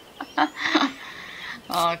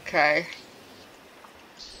 Okay.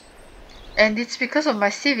 And it's because of my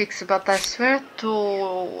civics, but I swear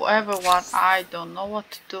to everyone, I don't know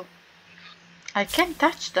what to do. I can't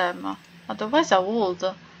touch them, otherwise I would,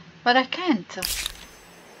 but I can't.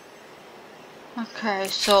 Okay,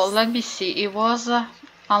 so let me see, it was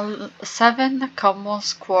 7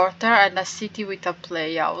 commons quarter and a city with a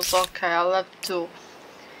playhouse. Okay, I'll have to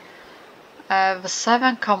have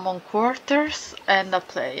 7 common quarters and a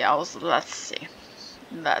playhouse. Let's see.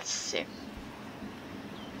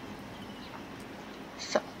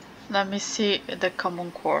 So, let me see the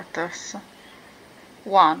common quarters.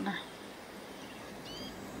 1.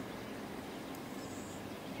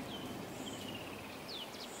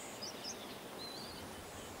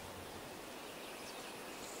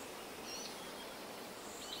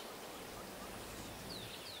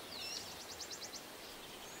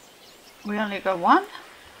 We only got 1?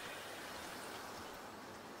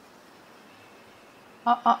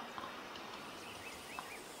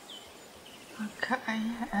 Okay,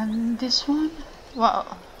 and this one?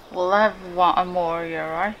 Well, we'll have one more here,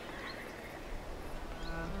 right?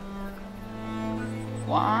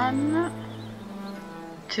 1,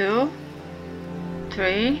 2,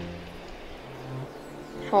 3,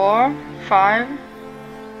 4, 5,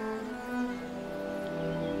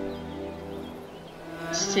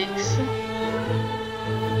 6,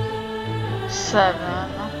 7.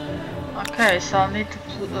 Okay, so I need to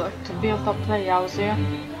build a playhouse here.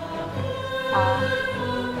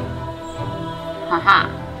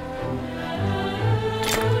 Haha.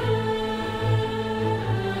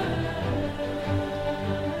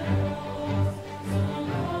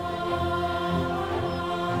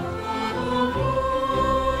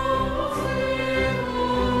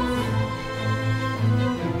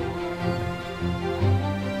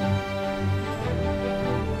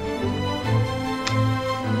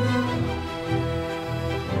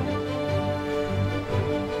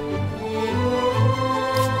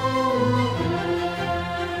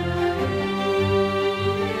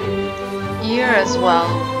 Here as well.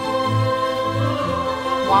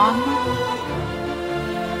 1,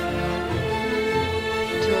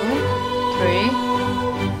 2,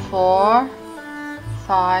 3, 4,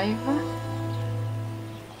 5,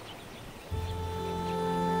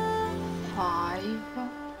 5.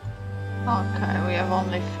 Okay, we have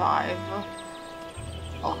only 5.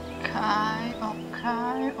 Okay,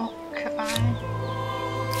 okay, okay.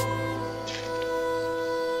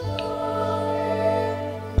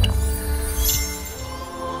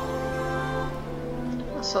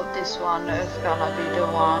 So this one is gonna be the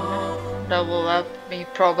one that will help me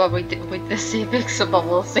probably with the civics, but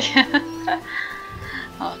we'll see.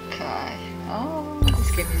 Okay. Oh,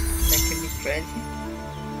 this game is making me crazy.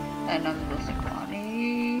 And I'm losing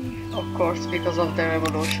money. Of course, because of the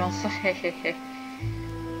revolutions.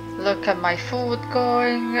 Look at my food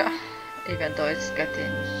going. Even though it's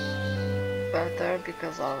getting better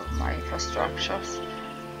because of my infrastructures.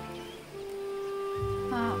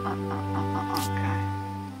 Okay.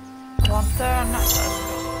 One turn, let's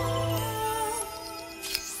go.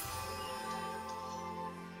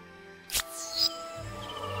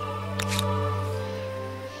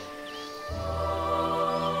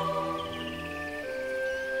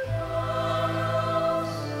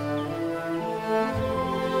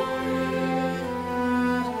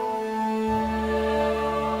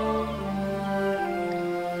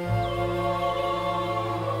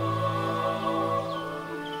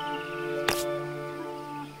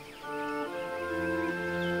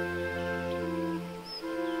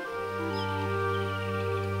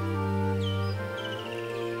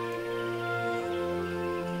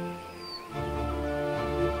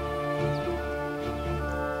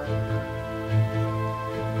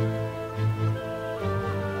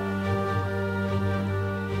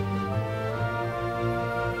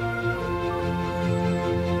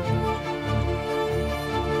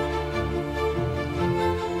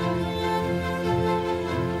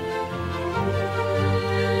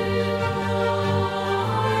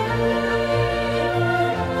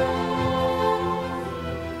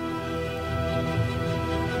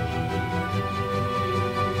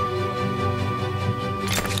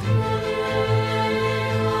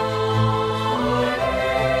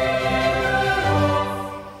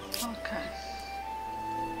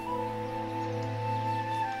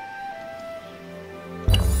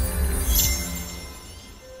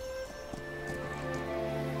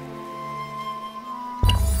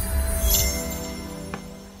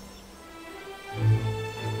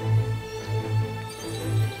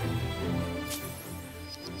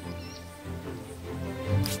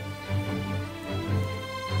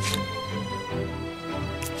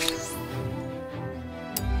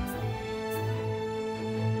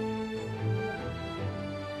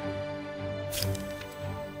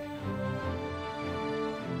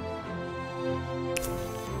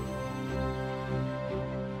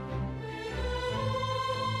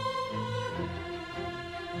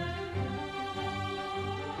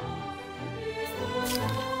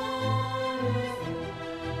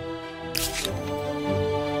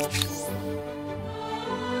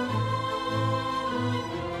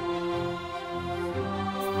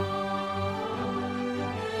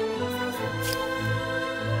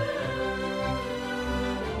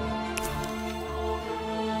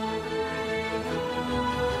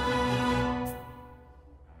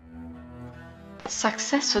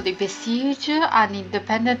 Successfully besiege an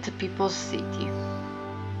independent people's city.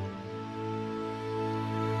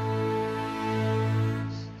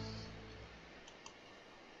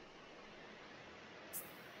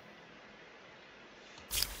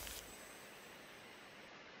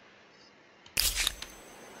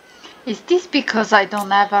 Is this because I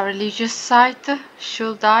don't have a religious site?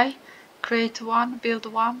 Should I create one, build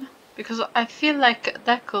one? Because I feel like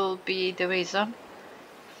that could be the reason.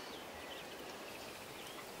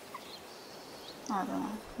 I don't know.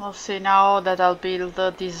 We'll see now that I'll build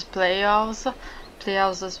this playhouse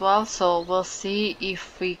as well, so we'll see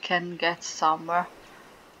if we can get somewhere.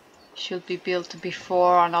 Should be built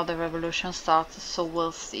before another revolution starts, so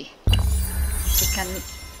we'll see if we can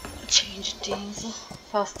change things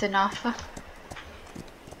fast enough.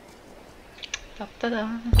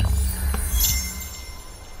 Ta-da.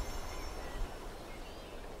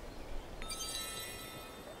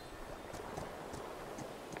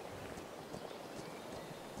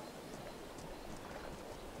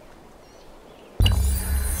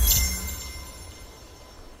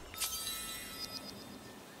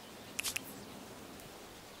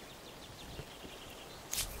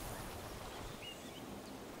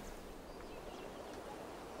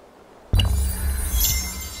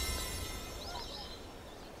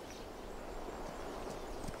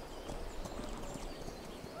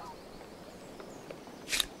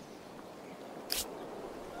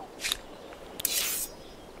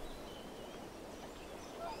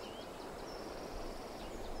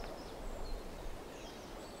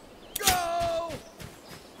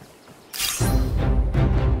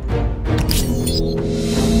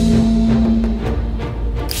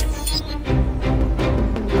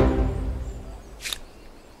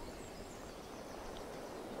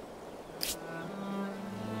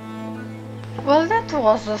 Well, that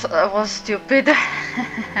was stupid.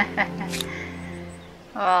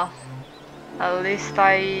 Well, at least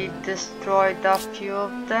I destroyed a few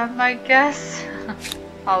of them, I guess.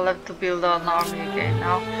 I'll have to build an army again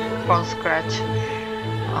now, from scratch.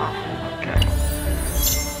 Oh, okay.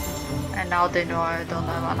 And now they know I don't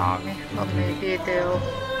have an army, but maybe they'll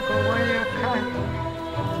go away, okay.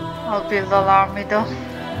 I'll build an army though.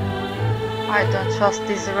 I don't trust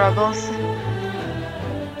these rebels.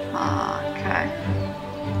 Okay,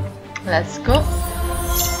 let's go.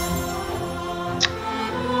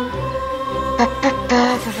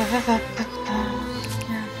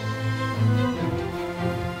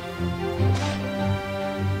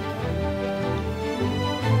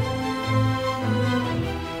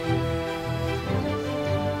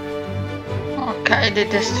 Okay, they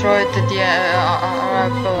destroyed the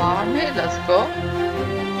rebel army. Let's go.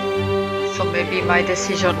 So maybe my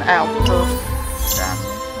decision helped them.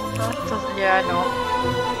 Yeah, I know.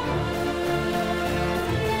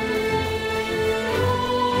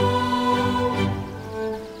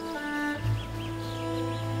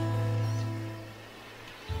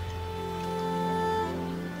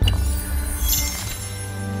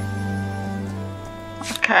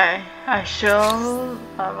 Okay, I shall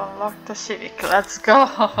have unlocked the civic. Let's go.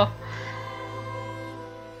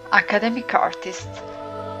 Academic artist.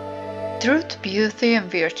 Truth, beauty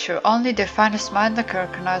and virtue, only the finest mind can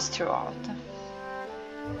recognize through art.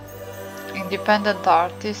 Independent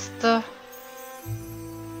artist.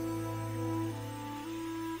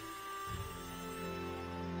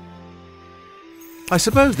 I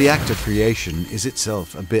suppose the act of creation is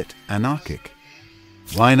itself a bit anarchic.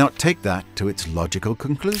 Why not take that to its logical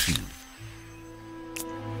conclusion?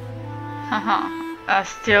 Haha, I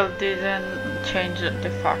still didn't change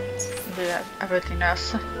the facts, everything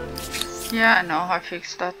else. Yeah, I know, I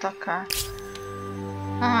fixed that, okay.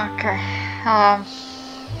 Okay,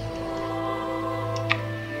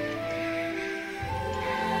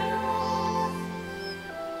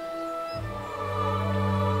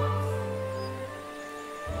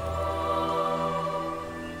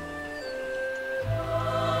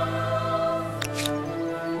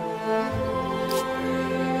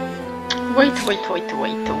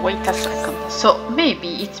 wait a second. So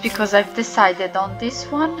maybe it's because I've decided on this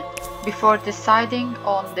one before deciding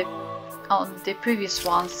on the previous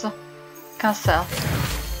ones. Cancel.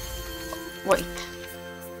 Wait.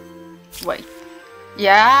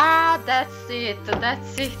 Yeah, that's it.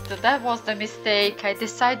 That was the mistake. I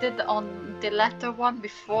decided on the latter one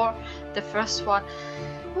before the first one.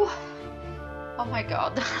 Whew. Oh my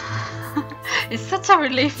god. It's such a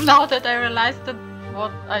relief now that I realized that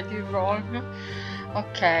what I did wrong.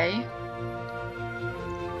 Okay.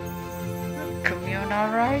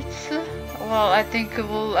 Communal rights. Well, I think it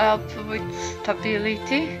will help with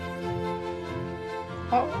stability.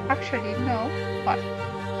 Oh, actually, no. What?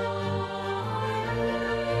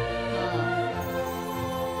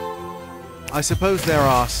 I suppose there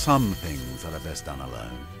are some things that are best done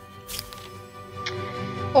alone.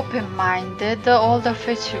 Open-minded, all the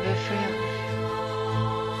faith should be free.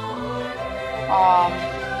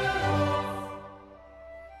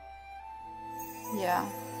 Yeah,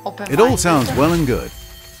 open-minded. It all sounds well and good,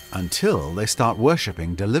 until they start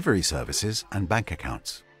worshipping delivery services and bank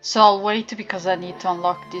accounts. So I'll wait because I need to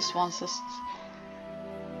unlock these ones.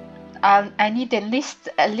 I need at least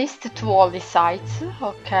 2 holy sites,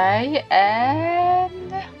 okay,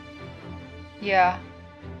 and yeah,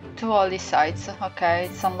 2 holy sites, okay,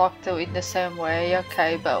 it's unlocked in the same way,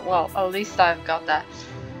 okay, but well, at least I've got that.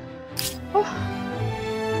 Whew,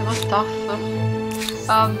 that was tough.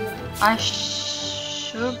 I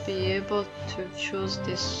should be able to choose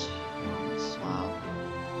this one as well.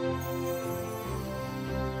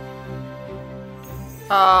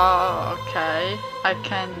 Okay, I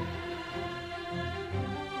can.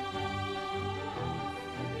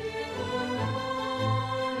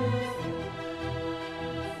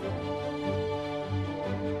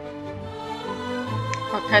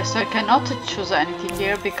 Okay, so I cannot choose anything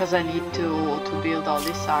here because I need to build all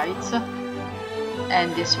these sites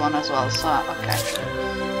and this one as well. So okay,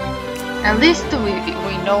 at least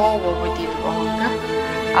we know what we did wrong.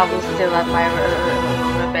 I will still have my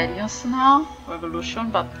rebellions now,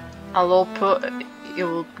 revolution, but I hope it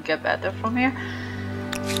will get better from here.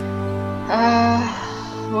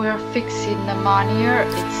 We're fixing the money here.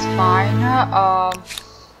 It's fine.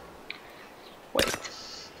 Wait,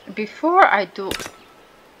 before I do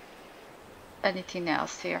anything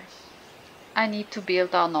else here, I need to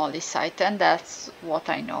build an holy site, and that's what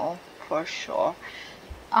I know for sure.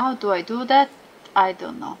 How do I do that? I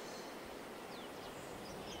don't know.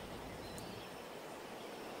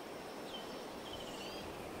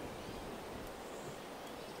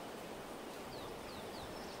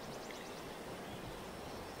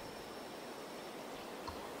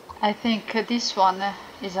 I think this one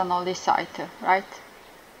is an holy site, right?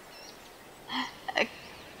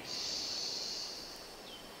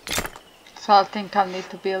 So I think I'll need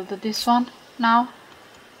to build this one now.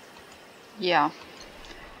 Yeah.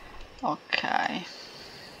 Okay.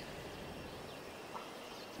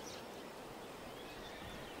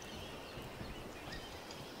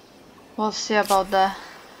 We'll see about the...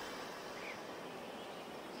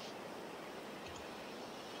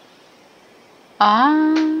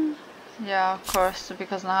 yeah, of course,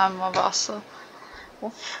 because now I'm a vassal.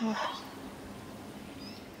 Oof.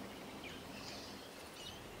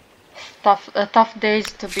 Tough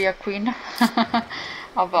days to be a queen.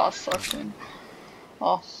 A vassal queen.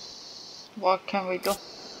 Oh, what can we do?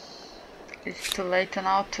 It's too late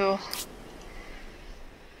now to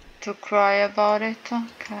cry about it.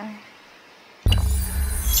 Okay.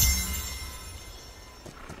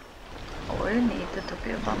 We need to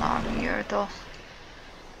build an army here though.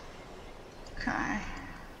 Okay.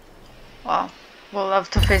 Well, we'll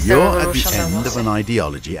have to face the revolution. You're at the end of an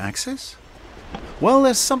ideology axis? Well,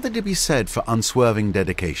 there's something to be said for unswerving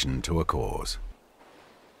dedication to a cause.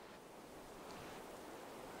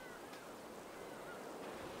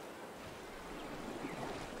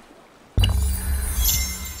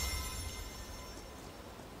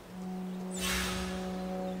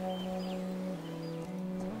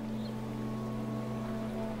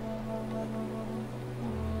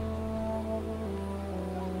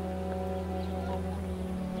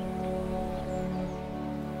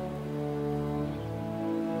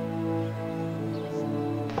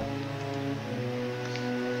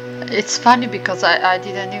 It's funny because I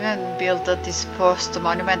didn't even build this first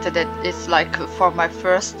monument that it's like for my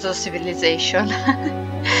first civilization.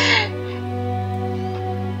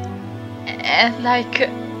 And like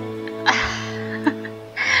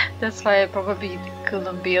that's why I probably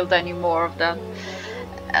couldn't build any more of them.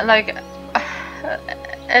 Like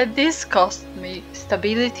and this cost me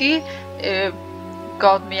stability,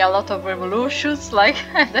 got me a lot of revolutions, like,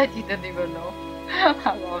 and I didn't even know.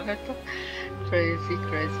 I love it. Crazy,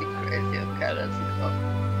 crazy, crazy. Okay, let's go.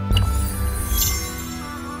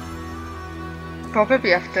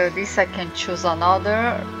 Probably after this I can choose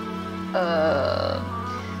another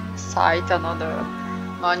site, another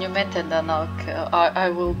monument, and then I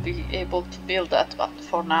will be able to build that, but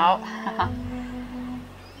for now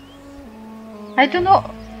I don't know,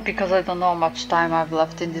 because I don't know how much time I've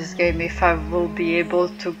left in this game, if I will be able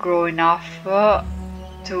to grow enough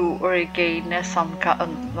to regain some kind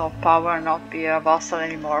of power and not be a vassal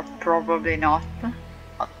anymore. Probably not,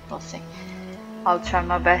 but we'll see. I'll try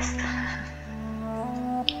my best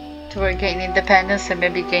to regain independence and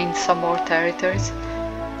maybe gain some more territories.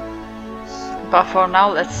 But for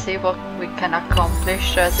now, let's see what we can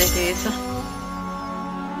accomplish as it is.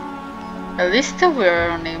 At least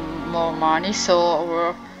we're earning more money, so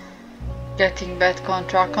we're getting back on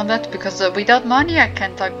track on that, because without money I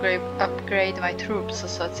can't upgrade my troops,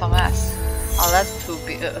 so it's a mess. I'll have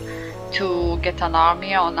to get an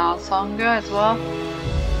army on aaaaand as well.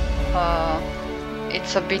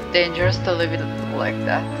 It's a bit dangerous to leave it like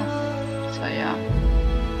that, so yeah.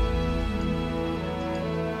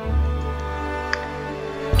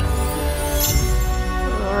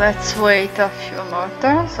 let's wait a few more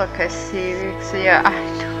turns. Okay, civics, yeah, I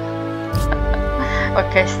know.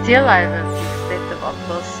 Okay, still I will fix it, but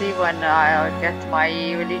we'll see when I get my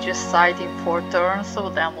religious side in 4 turns, so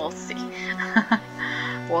then we'll see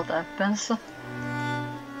what happens.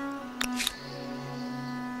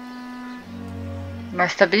 My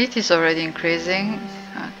stability is already increasing.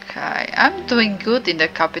 Okay, I'm doing good in the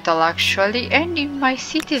capital actually, and in my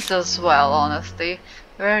cities as well, honestly.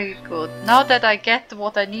 Very good. Now that I get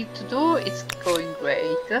what I need to do, it's going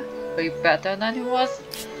great. Way better than it was.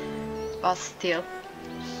 But still.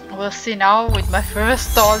 We'll see now with my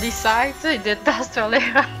first holy sites in the industrial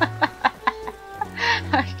era.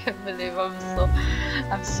 I can't believe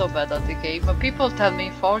I'm so bad at the game. People tell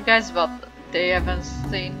me Fall Guys, but they haven't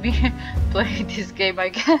seen me play this game, I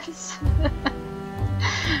guess.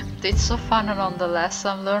 It's so fun nonetheless,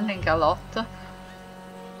 I'm learning a lot.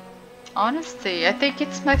 Honestly, I think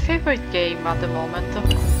it's my favorite game at the moment.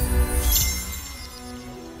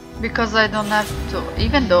 Because I don't have to,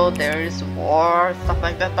 even though there is war, stuff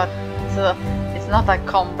like that, but it's not a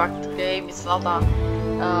combat game, it's not a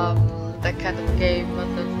that kind of game,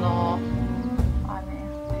 there's no, I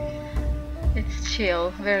mean, it's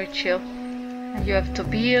chill, very chill. And you have to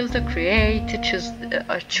build, create,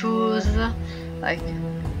 choose, like,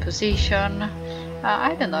 position,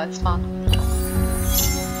 I don't know, it's fun.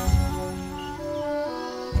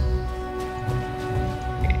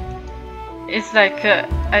 It's like,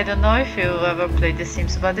 I don't know if you ever played The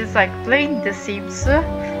Sims, but it's like playing The Sims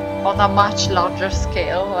on a much larger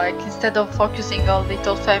scale. Like, instead of focusing on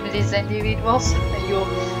little families and individuals,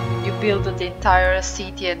 you build the entire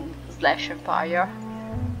city and slash empire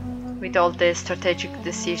with all the strategic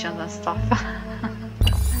decisions and stuff.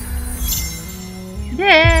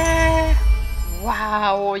 Yeah!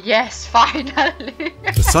 Wow, yes, finally!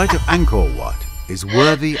 The site of Angkor Wat is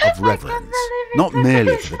worthy of reverence, not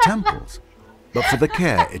merely for the temples, but for the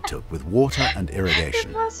care it took with water and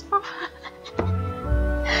irrigation. It was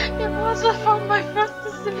from my first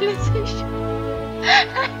civilization.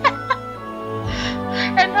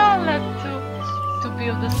 And now I'll have to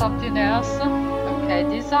build something else. Okay,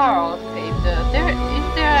 these are all claimed. Is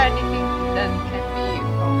there anything that can be...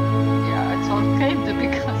 Oh, yeah, it's all claimed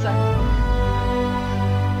because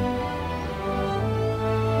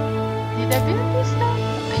Did I build this stuff?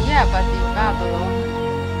 Yeah, but in Babylon.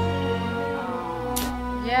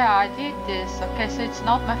 Yeah, I did this. Okay, so it's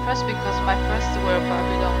not my first because my first were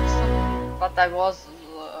Babylons, but I was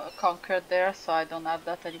conquered there, so I don't have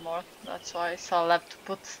that anymore. That's why, so I'll have to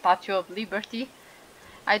put Statue of Liberty.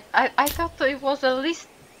 I thought it was at least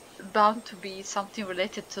bound to be something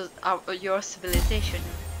related to your civilization,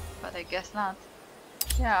 but I guess not.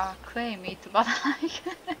 Yeah, claim it, but I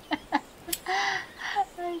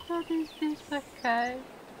thought is this okay?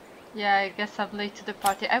 Yeah, I guess I'm late to the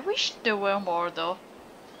party. I wish there were more though.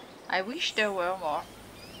 I wish there were more.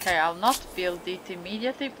 Okay, I'll not build it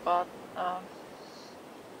immediately, but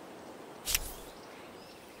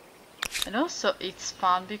and also it's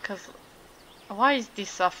fun because why is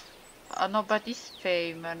this no, but it's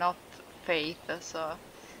fame, not faith, so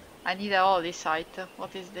I need a holy site.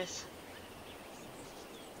 What is this?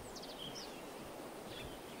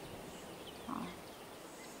 Oh.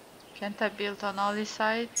 Can't I build an holy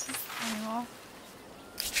site anymore?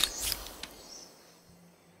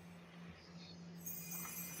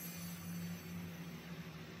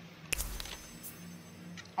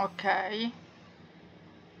 Okay.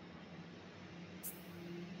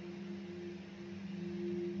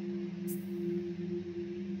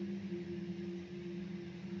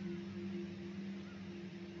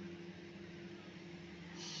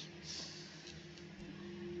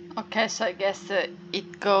 Okay, so I guess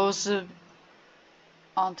it goes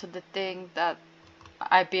onto the thing that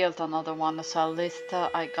I built another one, so at least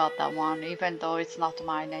I got that one, even though it's not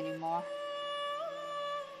mine anymore.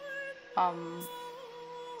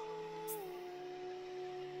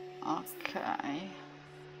 Okay.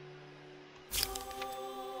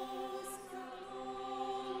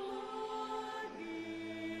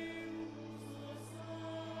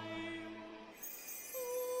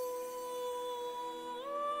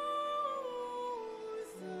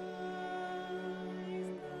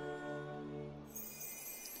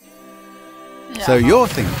 Yeah. So you're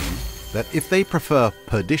thinking that if they prefer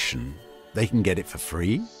perdition, they can get it for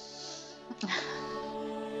free?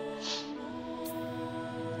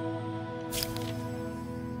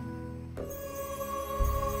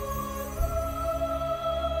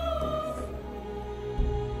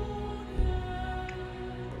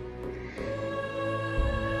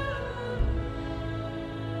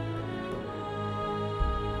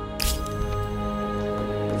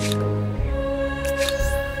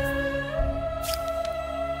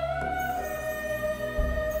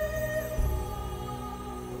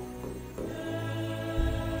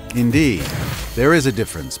 Indeed, there is a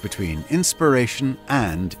difference between inspiration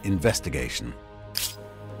and investigation.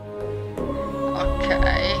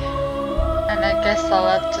 Okay. And I guess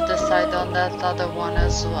I'll have to decide on that other one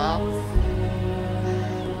as well.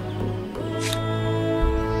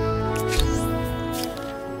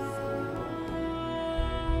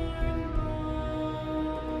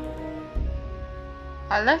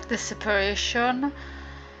 I like the separation.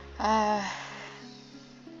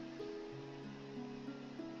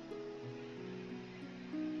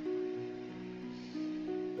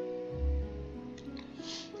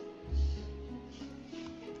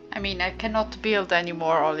 I mean, I cannot build any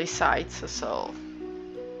more holy sites, so...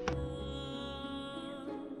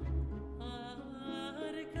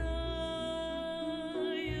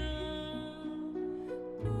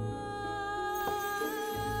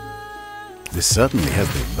 This certainly has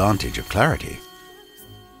the advantage of clarity.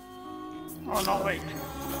 Oh no, wait.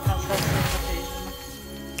 That's invitation.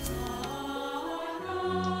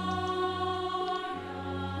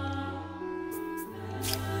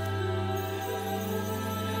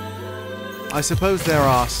 I suppose there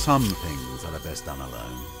are some things that are best done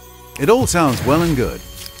alone. It all sounds well and good,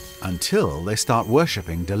 until they start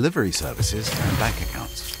worshipping delivery services and bank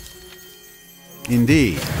accounts.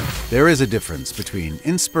 Indeed, there is a difference between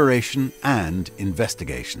inspiration and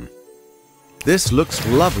investigation. This looks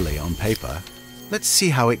lovely on paper. Let's see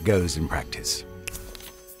how it goes in practice.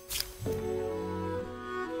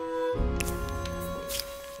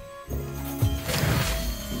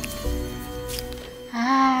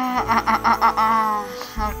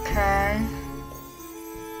 Okay.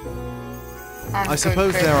 I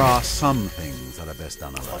suppose there are some things that are best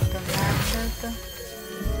done alone.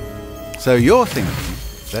 So you're thinking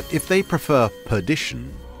that if they prefer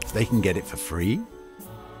perdition, they can get it for free?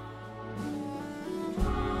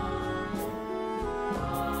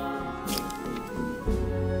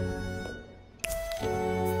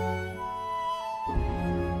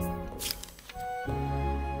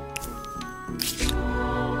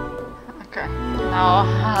 Okay,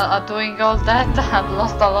 now doing all that, I've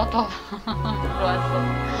lost a lot of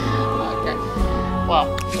resources. Okay, well,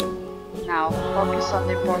 now focus on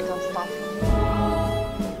the important stuff.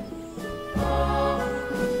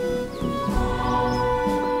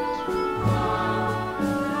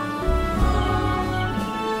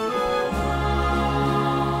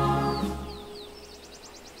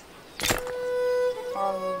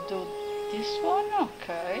 I'll do this one,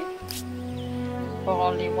 okay. For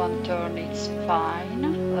only one turn, it's fine.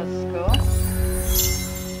 Let's go.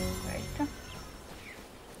 Wait.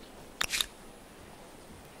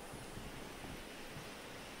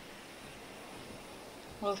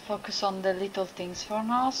 We'll focus on the little things for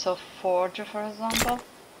now. So forge, for example.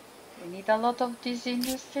 We need a lot of this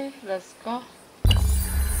industry. Let's go.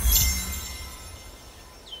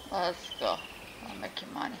 Let's go. I'm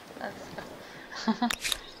making money. Let's go.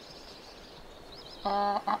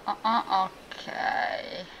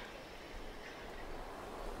 Okay.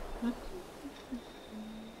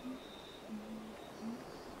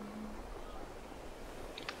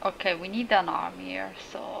 Okay, we need an army here,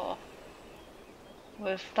 so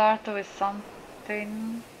we'll start with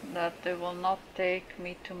something that it will not take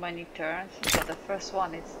me too many turns. So the first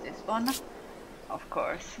one is this one, of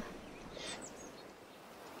course.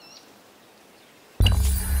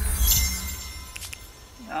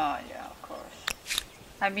 Oh yeah, of course.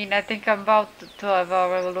 I mean, I think I'm about to have a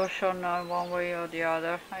revolution one way or the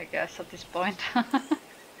other, I guess, at this point.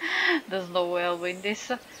 There's no way I'll win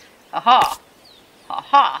this. Aha!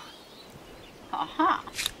 Aha! Aha!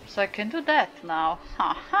 So I can do that now.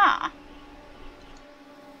 Aha!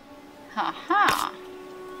 Aha!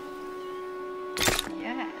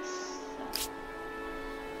 Yes!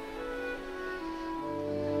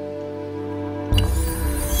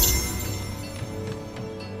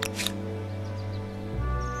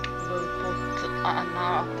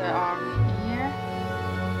 Another army here.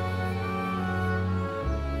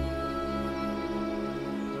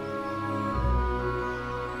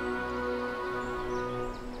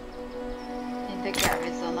 In the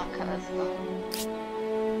garrison, okay, let's go.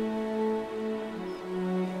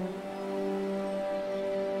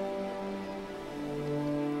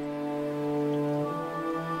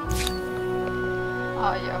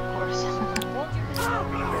 Oh yeah, of course.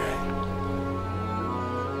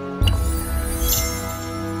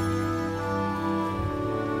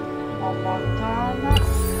 One more turn.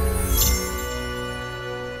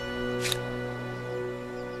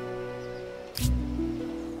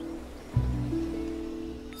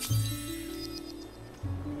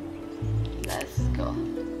 Let's go.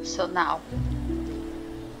 So now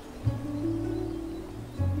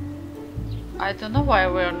I don't know why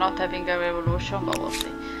we're not having a revolution, but we'll see.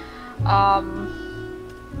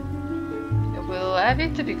 We'll have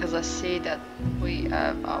it because I see that we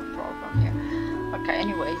have a problem here. Okay,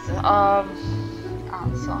 anyways,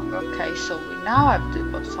 Ansong. Okay, so we now have to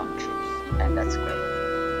put some troops, and that's great.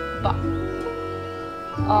 But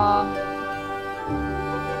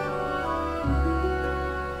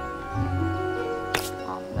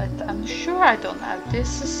I'm sure I don't have this,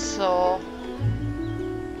 so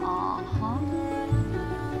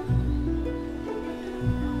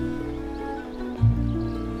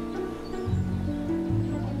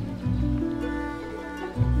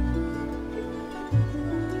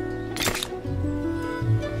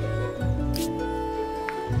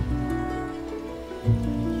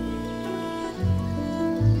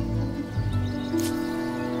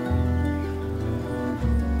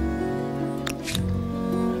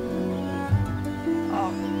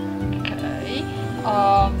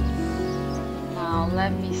now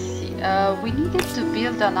let me see. We needed to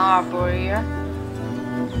build an arbor here.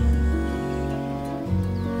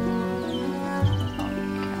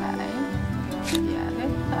 Okay, we have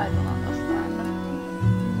it. I don't understand.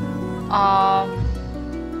 I'm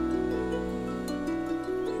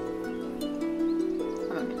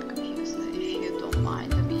a bit confused, if you don't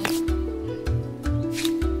mind me.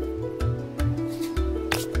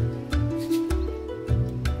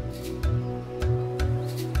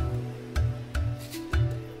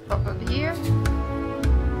 Probably here.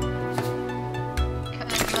 Okay,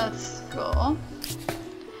 let's go.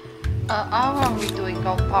 How are we doing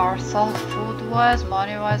on power cell? Food wise,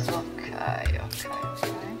 money wise? Okay.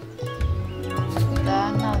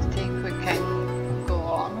 Then I think we can go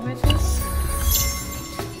on with this.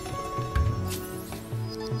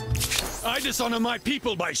 I dishonor my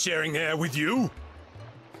people by sharing air with you.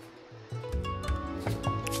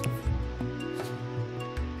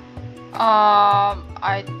 I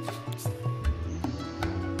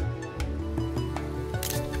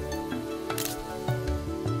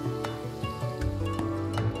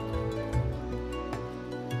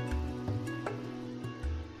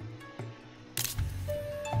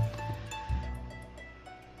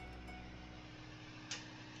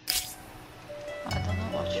don't know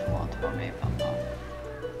what you want from me, but no.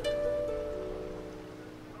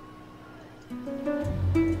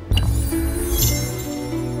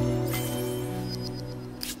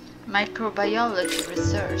 Microbiology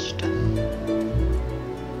researched.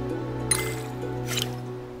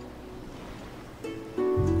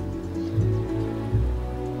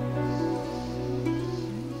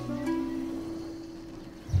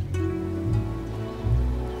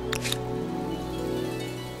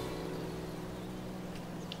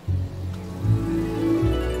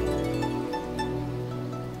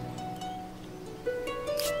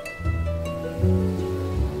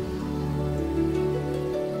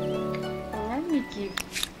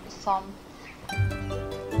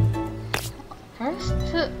 First,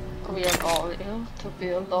 we have oil to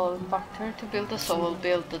build, oil factory to build, so we'll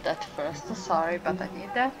build that first. Sorry, but I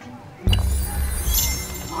need that.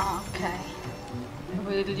 Okay,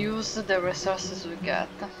 we'll use the resources we get.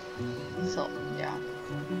 So, yeah.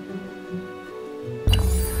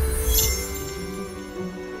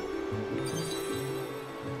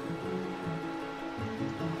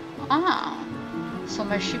 So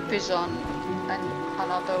my ship is on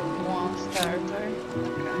another one's territory.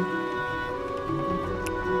 Okay.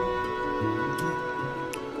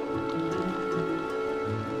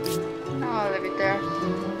 I'll leave it there.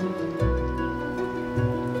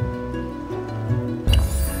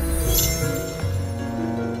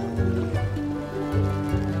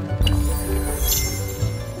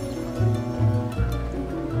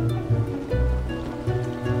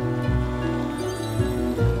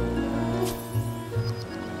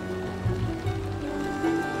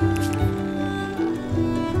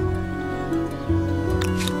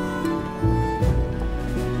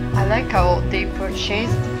 I like how they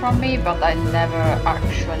purchased from me, but I never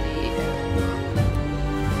actually gave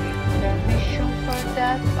permission for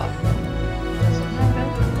that, but doesn't matter,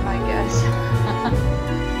 I guess.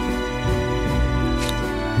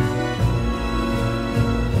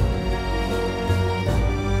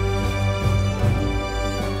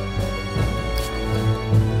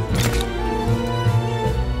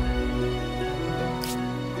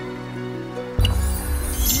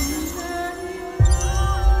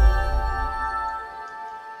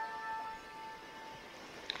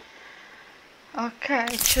 Okay,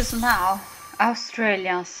 choose now.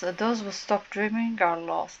 Australians, those who stop dreaming are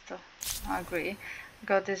lost. I agree.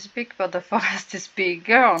 God is big, but the forest is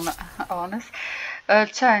bigger, honest.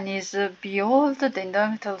 Chinese, behold the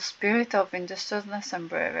indomitable spirit of industriousness and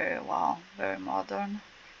bravery. Wow, very modern.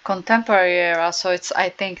 Contemporary era, so it's, I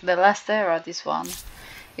think, the last era, this one.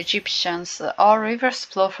 Egyptians, all rivers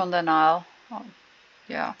flow from the Nile. Oh,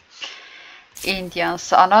 yeah.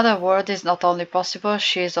 Indians, another world is not only possible,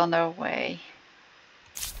 she is on her way.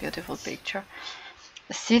 Beautiful picture.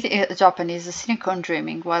 Japanese, cynical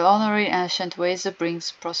dreaming, while honoring ancient ways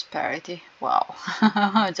brings prosperity. Wow.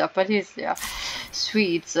 Japanese, yeah.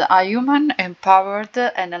 Swedes, a human empowered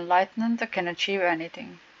and enlightened can achieve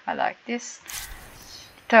anything. I like this.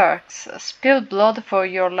 Turks, spill blood for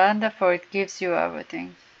your land, for it gives you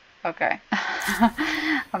everything. Okay.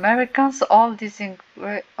 Americans, all in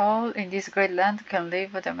this great land can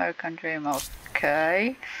live the American dream.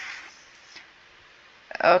 Okay.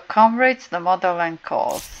 Comrades, the motherland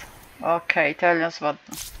calls. Okay, Italians, but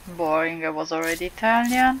boring. I was already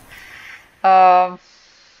Italian. I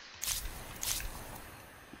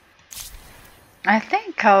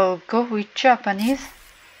think I'll go with Japanese.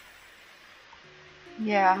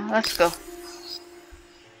 Yeah, let's go.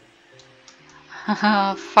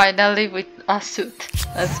 Finally with a suit.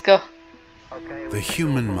 Let's go. The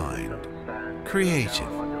human mind,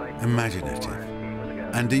 creative, imaginative,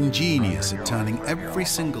 and ingenious at turning every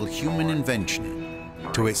single human invention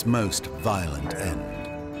to its most violent end.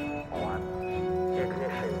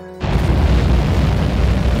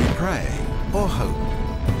 We pray or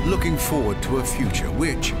hope, looking forward to a future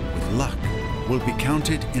which, with luck, will be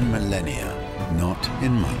counted in millennia, not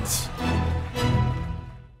in months.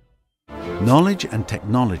 Knowledge and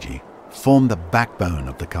technology form the backbone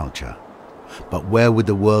of the culture. But where would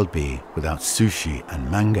the world be without sushi and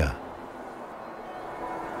manga?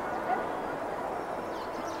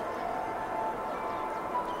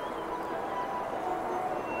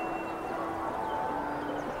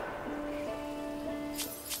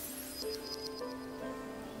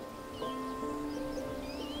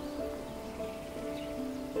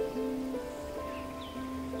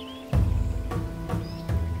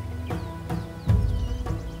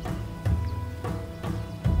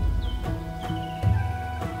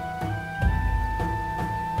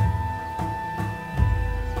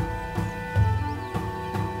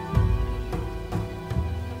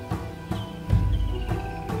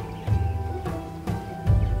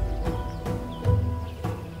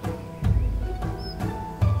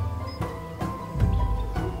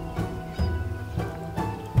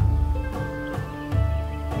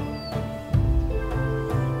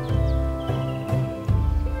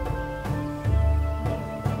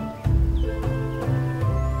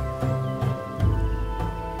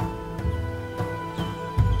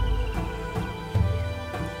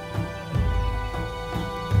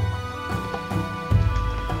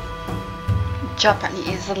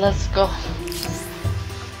 Japanese, let's go.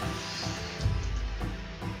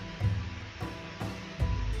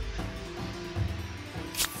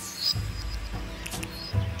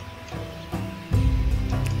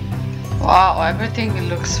 Wow, everything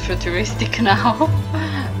looks futuristic now.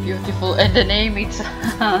 Beautiful, and the name is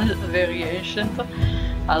very ancient.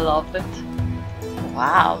 I love it.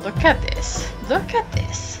 Wow, look at this. Look at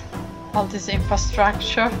this. All this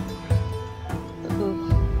infrastructure.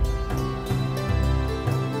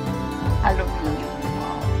 Aluminium,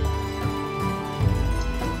 wow.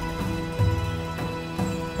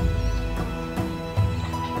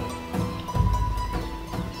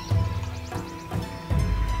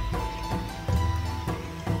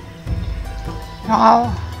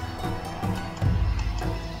 Wow.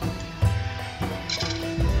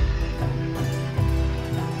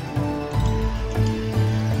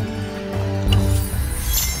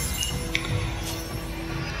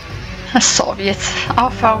 Soviets, how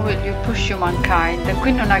far will you push humankind? The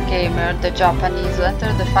Queen Nuna gamer, the Japanese,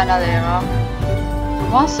 enter the final era.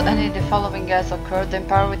 Once any of the following has occurred, the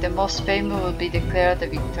empire with the most fame will be declared the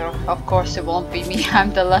victor. Of course it won't be me,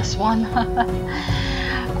 I'm the last one.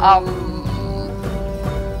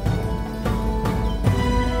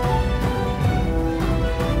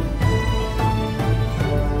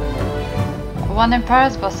 One empire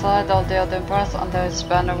is beside all the other empires under its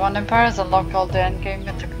banner. One empire has unlocked all the endgame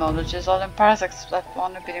technologies. All empires except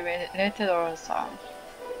one to be eliminated or assigned.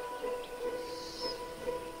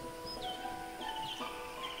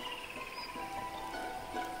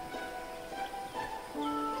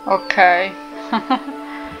 Okay.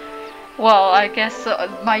 Well, I guess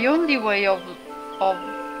my only way of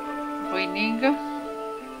winning,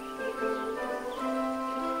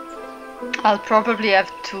 I'll probably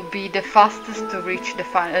have to be the fastest to reach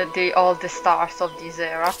all the stars of this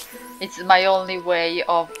era. It's my only way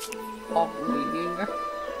of winning.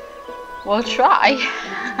 We'll try.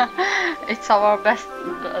 It's our best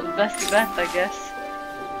bet, I guess.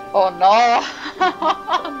 Oh no!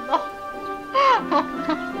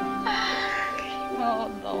 Oh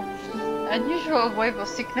no. Unusual wave of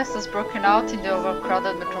sickness has broken out in the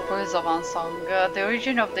overcrowded metropolis of Ansong. The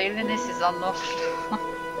origin of the illness is unknown.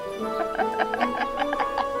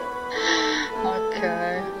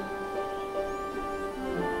 Okay.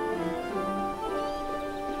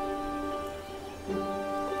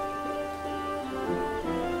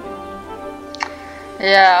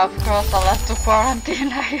 Yeah, of course I'll have to quarantine.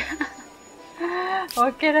 Like,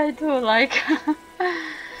 what can I do? Like,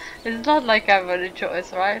 it's not like I have any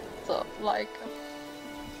choice, right? So, like,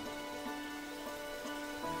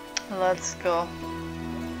 let's go.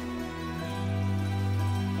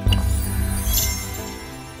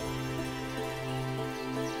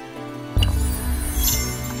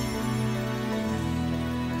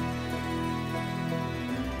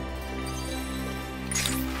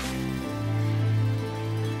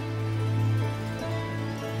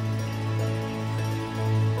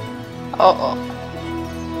 Oh,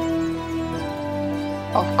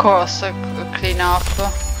 of course, clean up.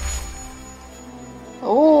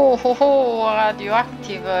 Oh,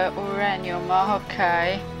 radioactive uranium.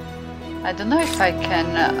 Okay. I don't know if I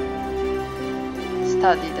can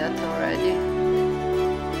study that already.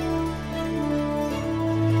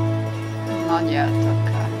 Not yet.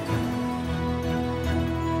 Okay.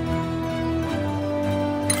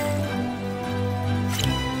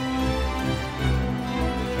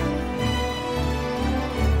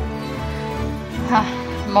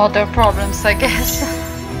 Modern problems, I guess,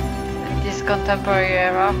 in this contemporary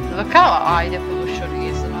era. Look how high the pollution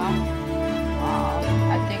is now.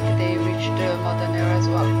 I think they reached the modern era as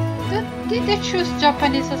well. Did they choose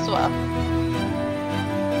Japanese as well?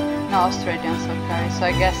 No, Australians, okay. So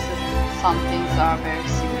I guess some things are very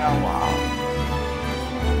similar. Wow.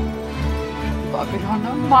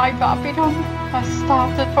 Babylon, my Babylon. I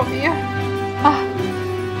started from here.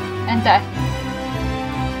 And that.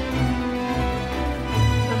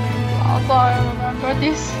 I remember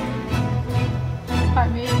this. I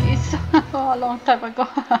mean, it's a long time ago.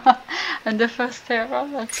 And the first era,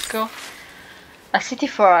 let's go. A city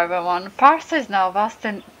for everyone. Parsa is now vast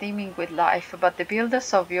and teeming with life, but the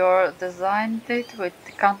builders of yore designed it with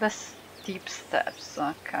countless steep steps.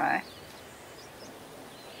 Okay.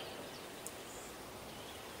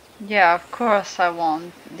 Yeah, of course I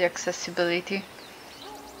want the accessibility.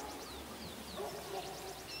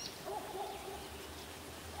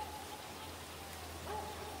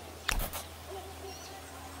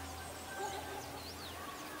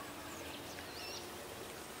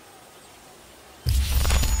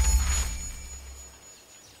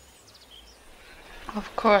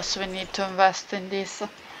 Of course we need to invest in this.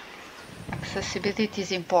 Accessibility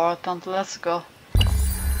is important. Let's go.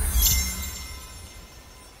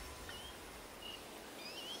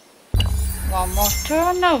 One more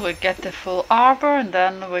turn, we get the full arbor and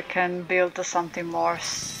then we can build something more.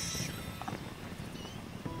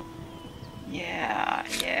 Yeah,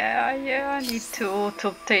 I need to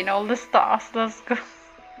obtain all the stars. Let's go.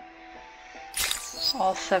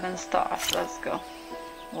 All 7 stars, let's go.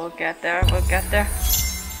 We'll get there, we'll get there.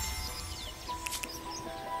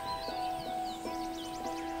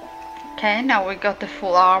 Okay, now we got the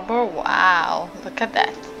full arbor. Wow, look at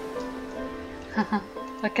that.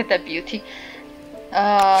 Look at that beauty.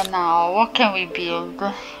 Now, what can we build?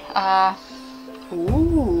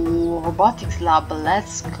 Ooh, robotics lab,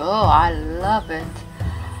 let's go. I love it.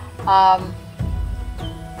 Okay.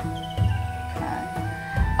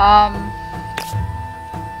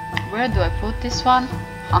 Where do I put this one?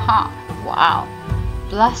 Haha, wow.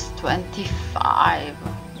 Plus 25.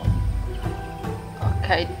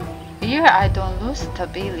 Okay, here I don't lose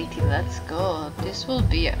stability. Let's go. This will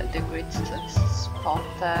be the greatest spot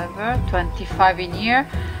ever. 25 in here.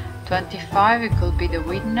 25, it could be the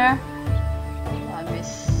winner. Let me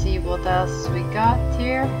see what else we got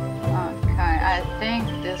here. Okay, I think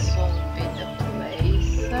this will be the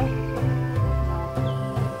place.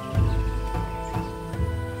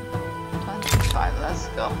 25, let's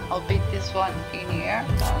go. I'll beat this one in here.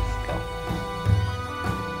 Let's go.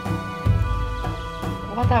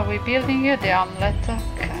 What are we building here? The omelet.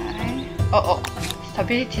 Okay. Oh,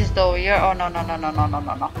 stability is low here. Oh no.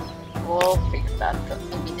 We'll fix that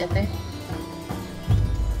immediately.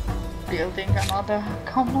 Building another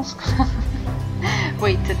commerce.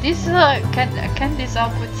 Wait, this can this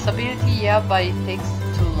help with stability? Yeah, but it takes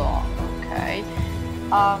too long. Okay.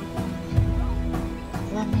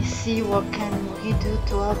 Let me see what can we do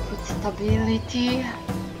to help with stability.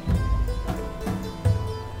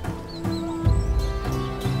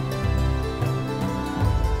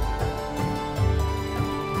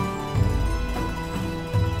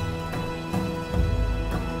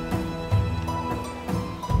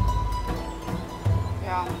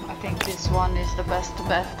 one is the best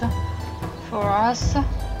bet for us.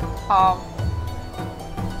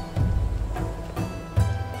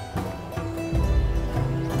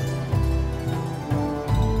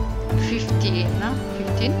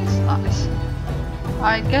 15 is nice.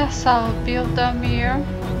 I guess I'll build them here.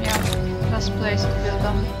 Yeah, best place to build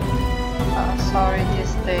them. Sorry,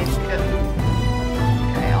 this take.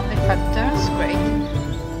 Okay, only factors, great.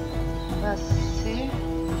 Let's see.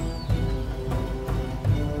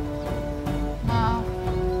 No.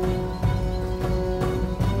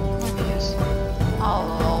 Refuse.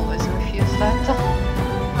 I'll always refuse that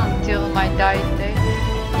until my die day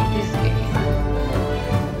in this game.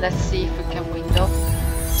 Let's see if we can win though.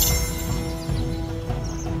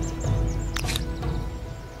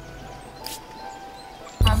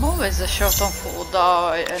 I'm always short on food,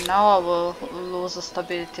 and now I will lose the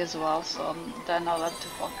stability as well, so then I'll have to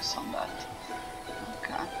focus on that.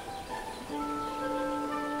 Okay.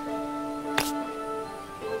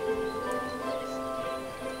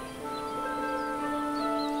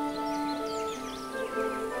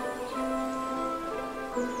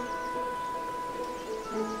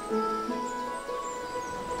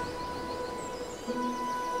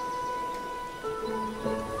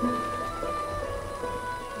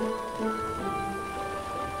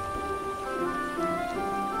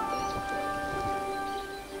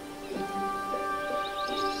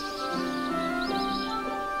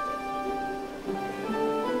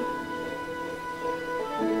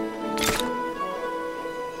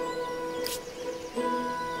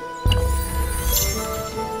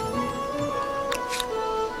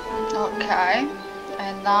 Okay,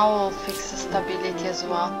 and now we'll fix the stability as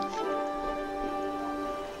well.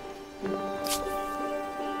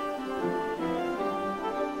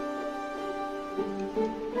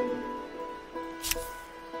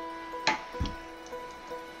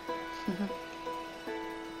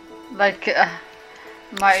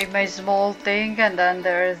 Like my small thing, and then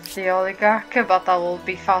there's the oligarch, but I will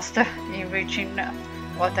be faster in reaching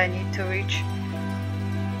what I need to reach.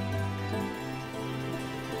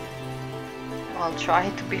 I'll try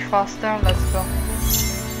to be faster, let's go.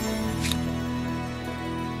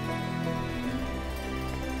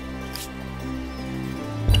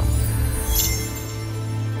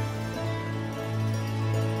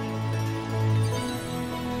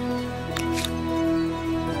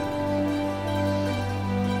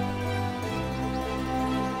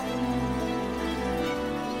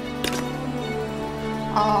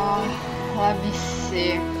 Let me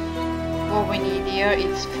see. What we need here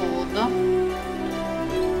is food.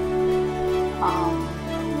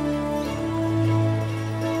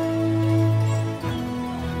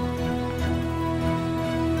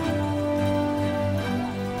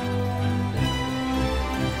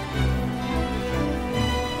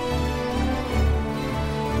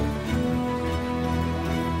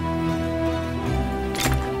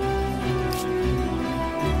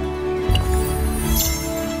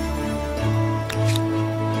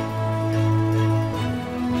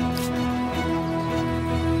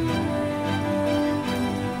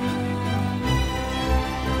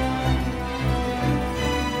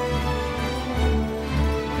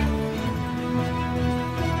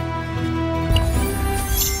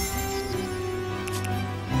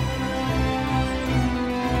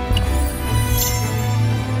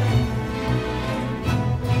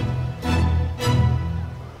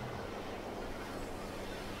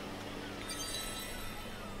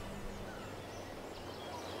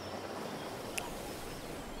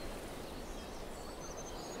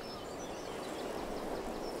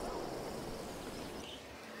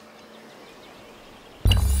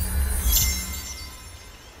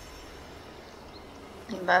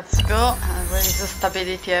 Let's go and raise the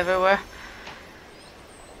stability everywhere.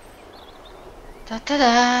 Da da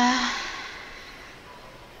da.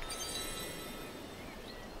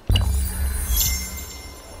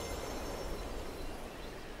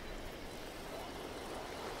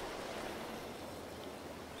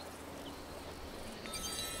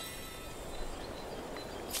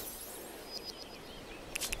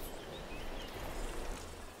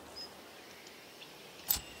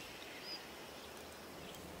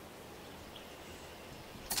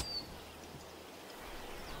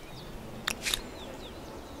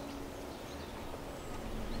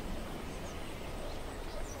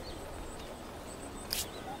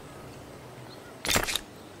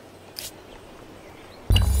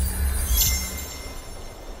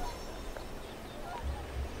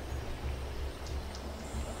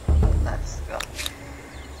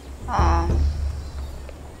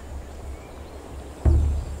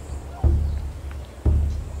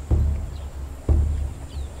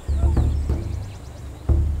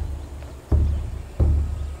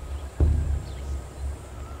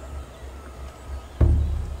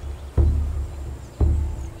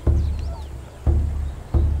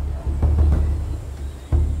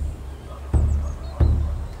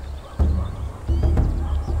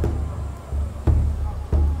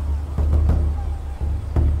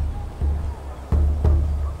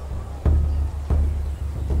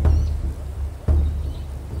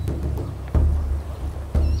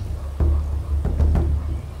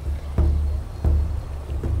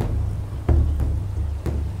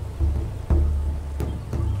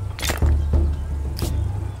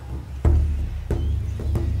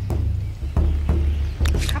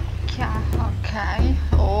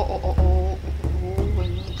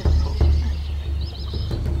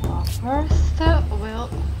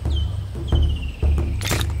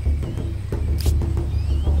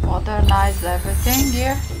 modernized everything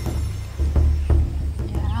here.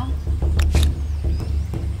 Yeah.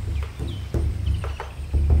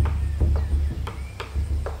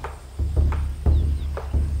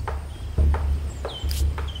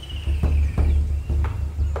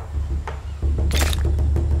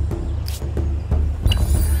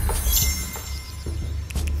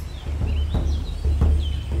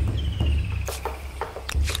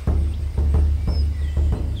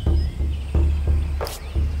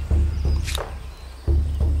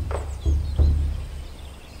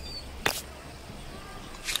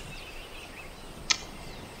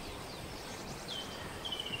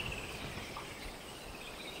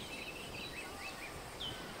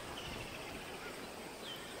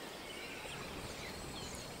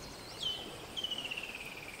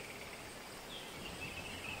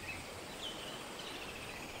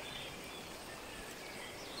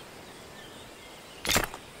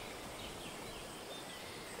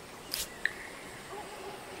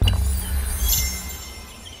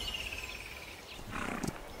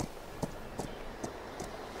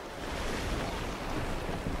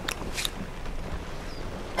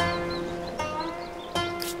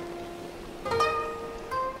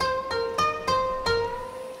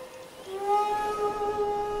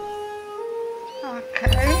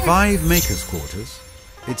 Okay. 5 makers' quarters.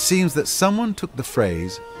 It seems that someone took the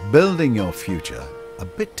phrase, building your future, a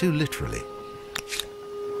bit too literally.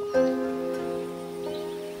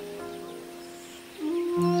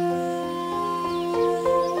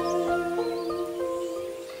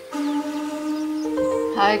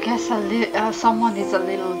 I guess someone is a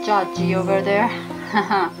little judgy over there.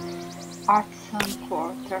 Artisan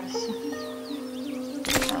quarters.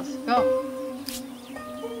 Let's go.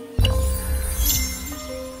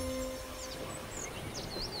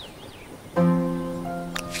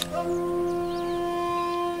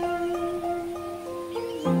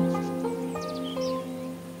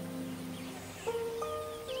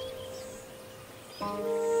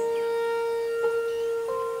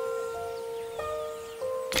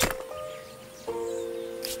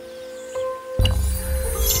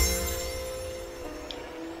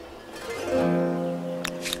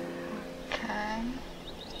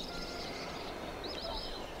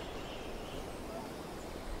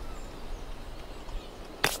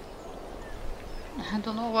 I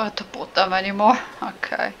don't know where to put them anymore.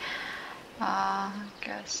 Okay. I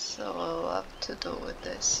guess we'll have to do with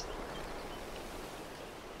this.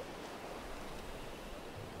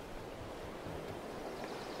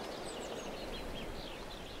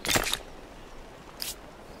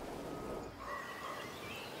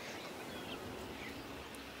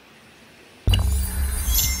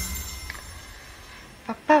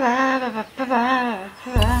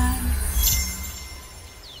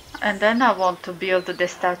 And then I want to build the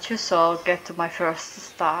statue, so I'll get to my first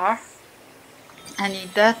star. I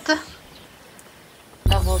need that.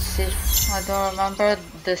 Then we'll see. I don't remember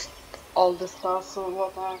this, all the stars, or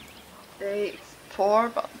what are they for,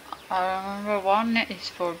 but I remember one is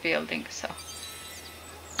for building, so.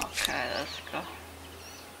 Okay, let's go.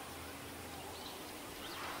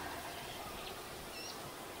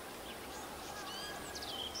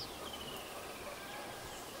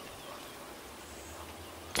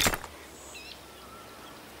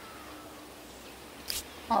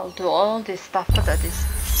 I'll do all this stuff that is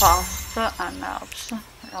fast and helps.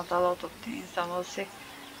 Not a lot of things, and we'll see.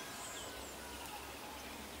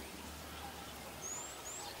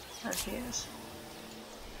 There he is.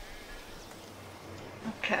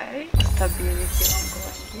 Okay, stability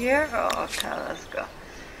ongoing here. Okay, let's go.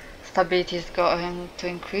 Stability is going to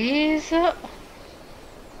increase.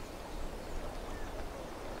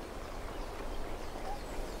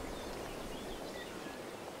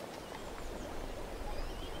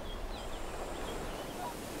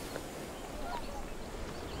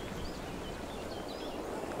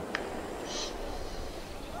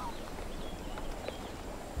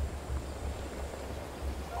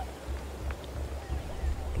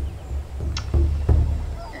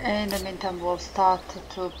 In the meantime, we'll start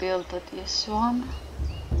to build this one.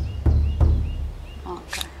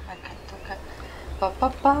 Okay, I can't. Okay.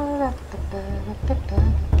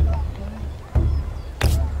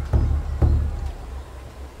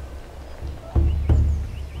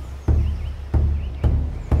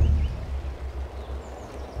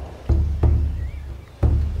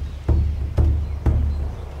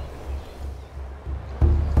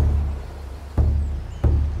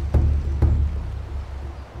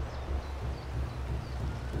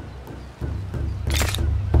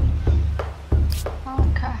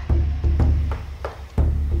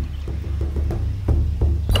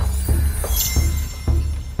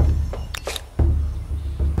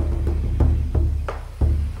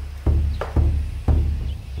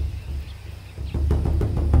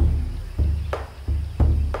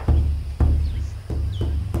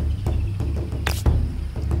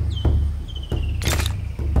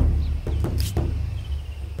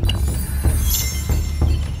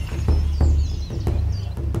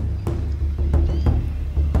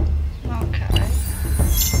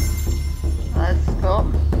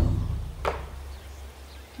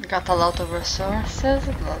 Got a lot of resources,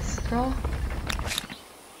 let's go.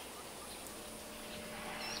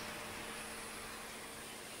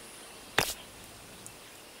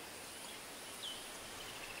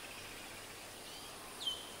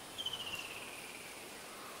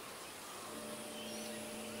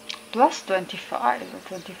 Plus 25,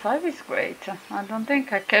 25 is great. I don't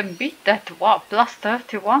think I can beat that. Wow, plus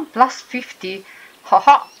 31, plus 50.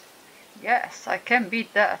 Haha! Yes, I can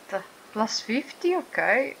beat that. Plus 50,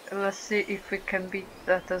 okay. Let's see if we can beat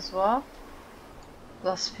that as well.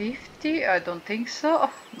 Plus 50, I don't think so,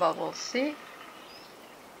 but we'll see.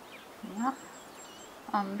 Yeah.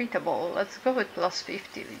 Unbeatable. Let's go with plus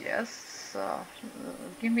 50, yes.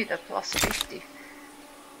 Give me the plus 50.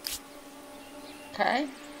 Okay.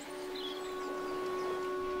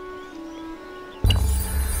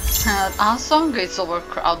 Ansong is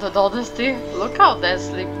overcrowded, honestly. Look how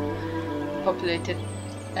densely populated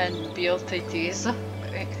and built it is in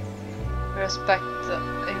respect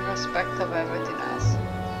of everything else.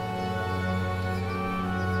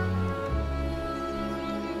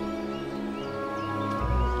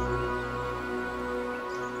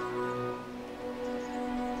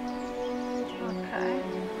 Okay.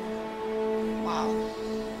 Wow.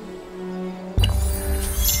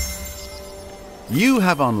 You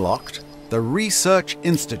have unlocked the Research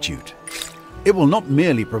Institute. It will not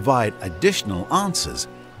merely provide additional answers,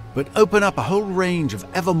 but open up a whole range of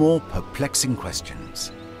ever more perplexing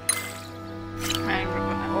questions.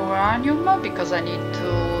 Uranium, because I need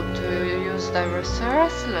to use the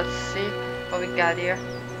resource. Let's see what we got here.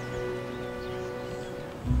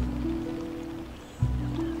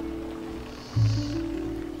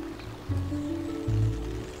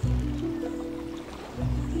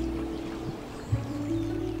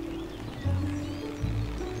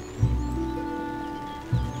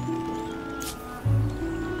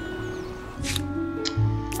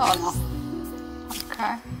 Oh no.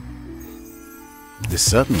 Okay. This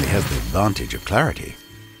certainly has the advantage of clarity.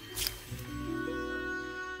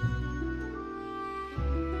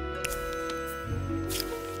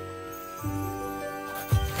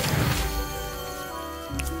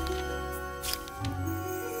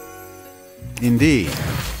 Indeed,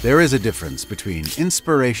 there is a difference between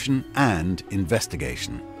inspiration and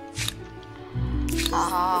investigation.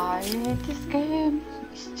 I hate this game.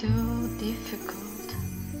 It's too difficult.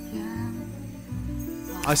 Yeah.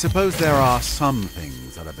 I suppose there are some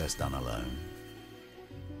things that are best done alone.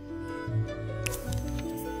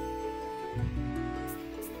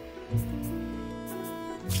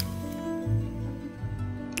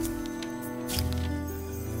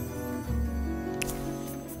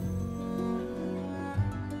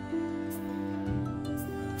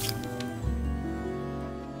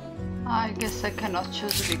 I guess I cannot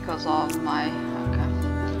choose because of my... okay.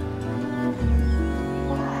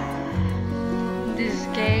 This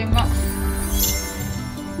game... not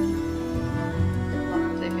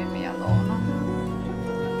leaving me alone.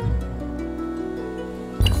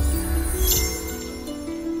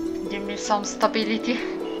 Give me some stability.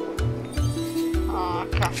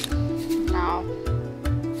 Okay. Now...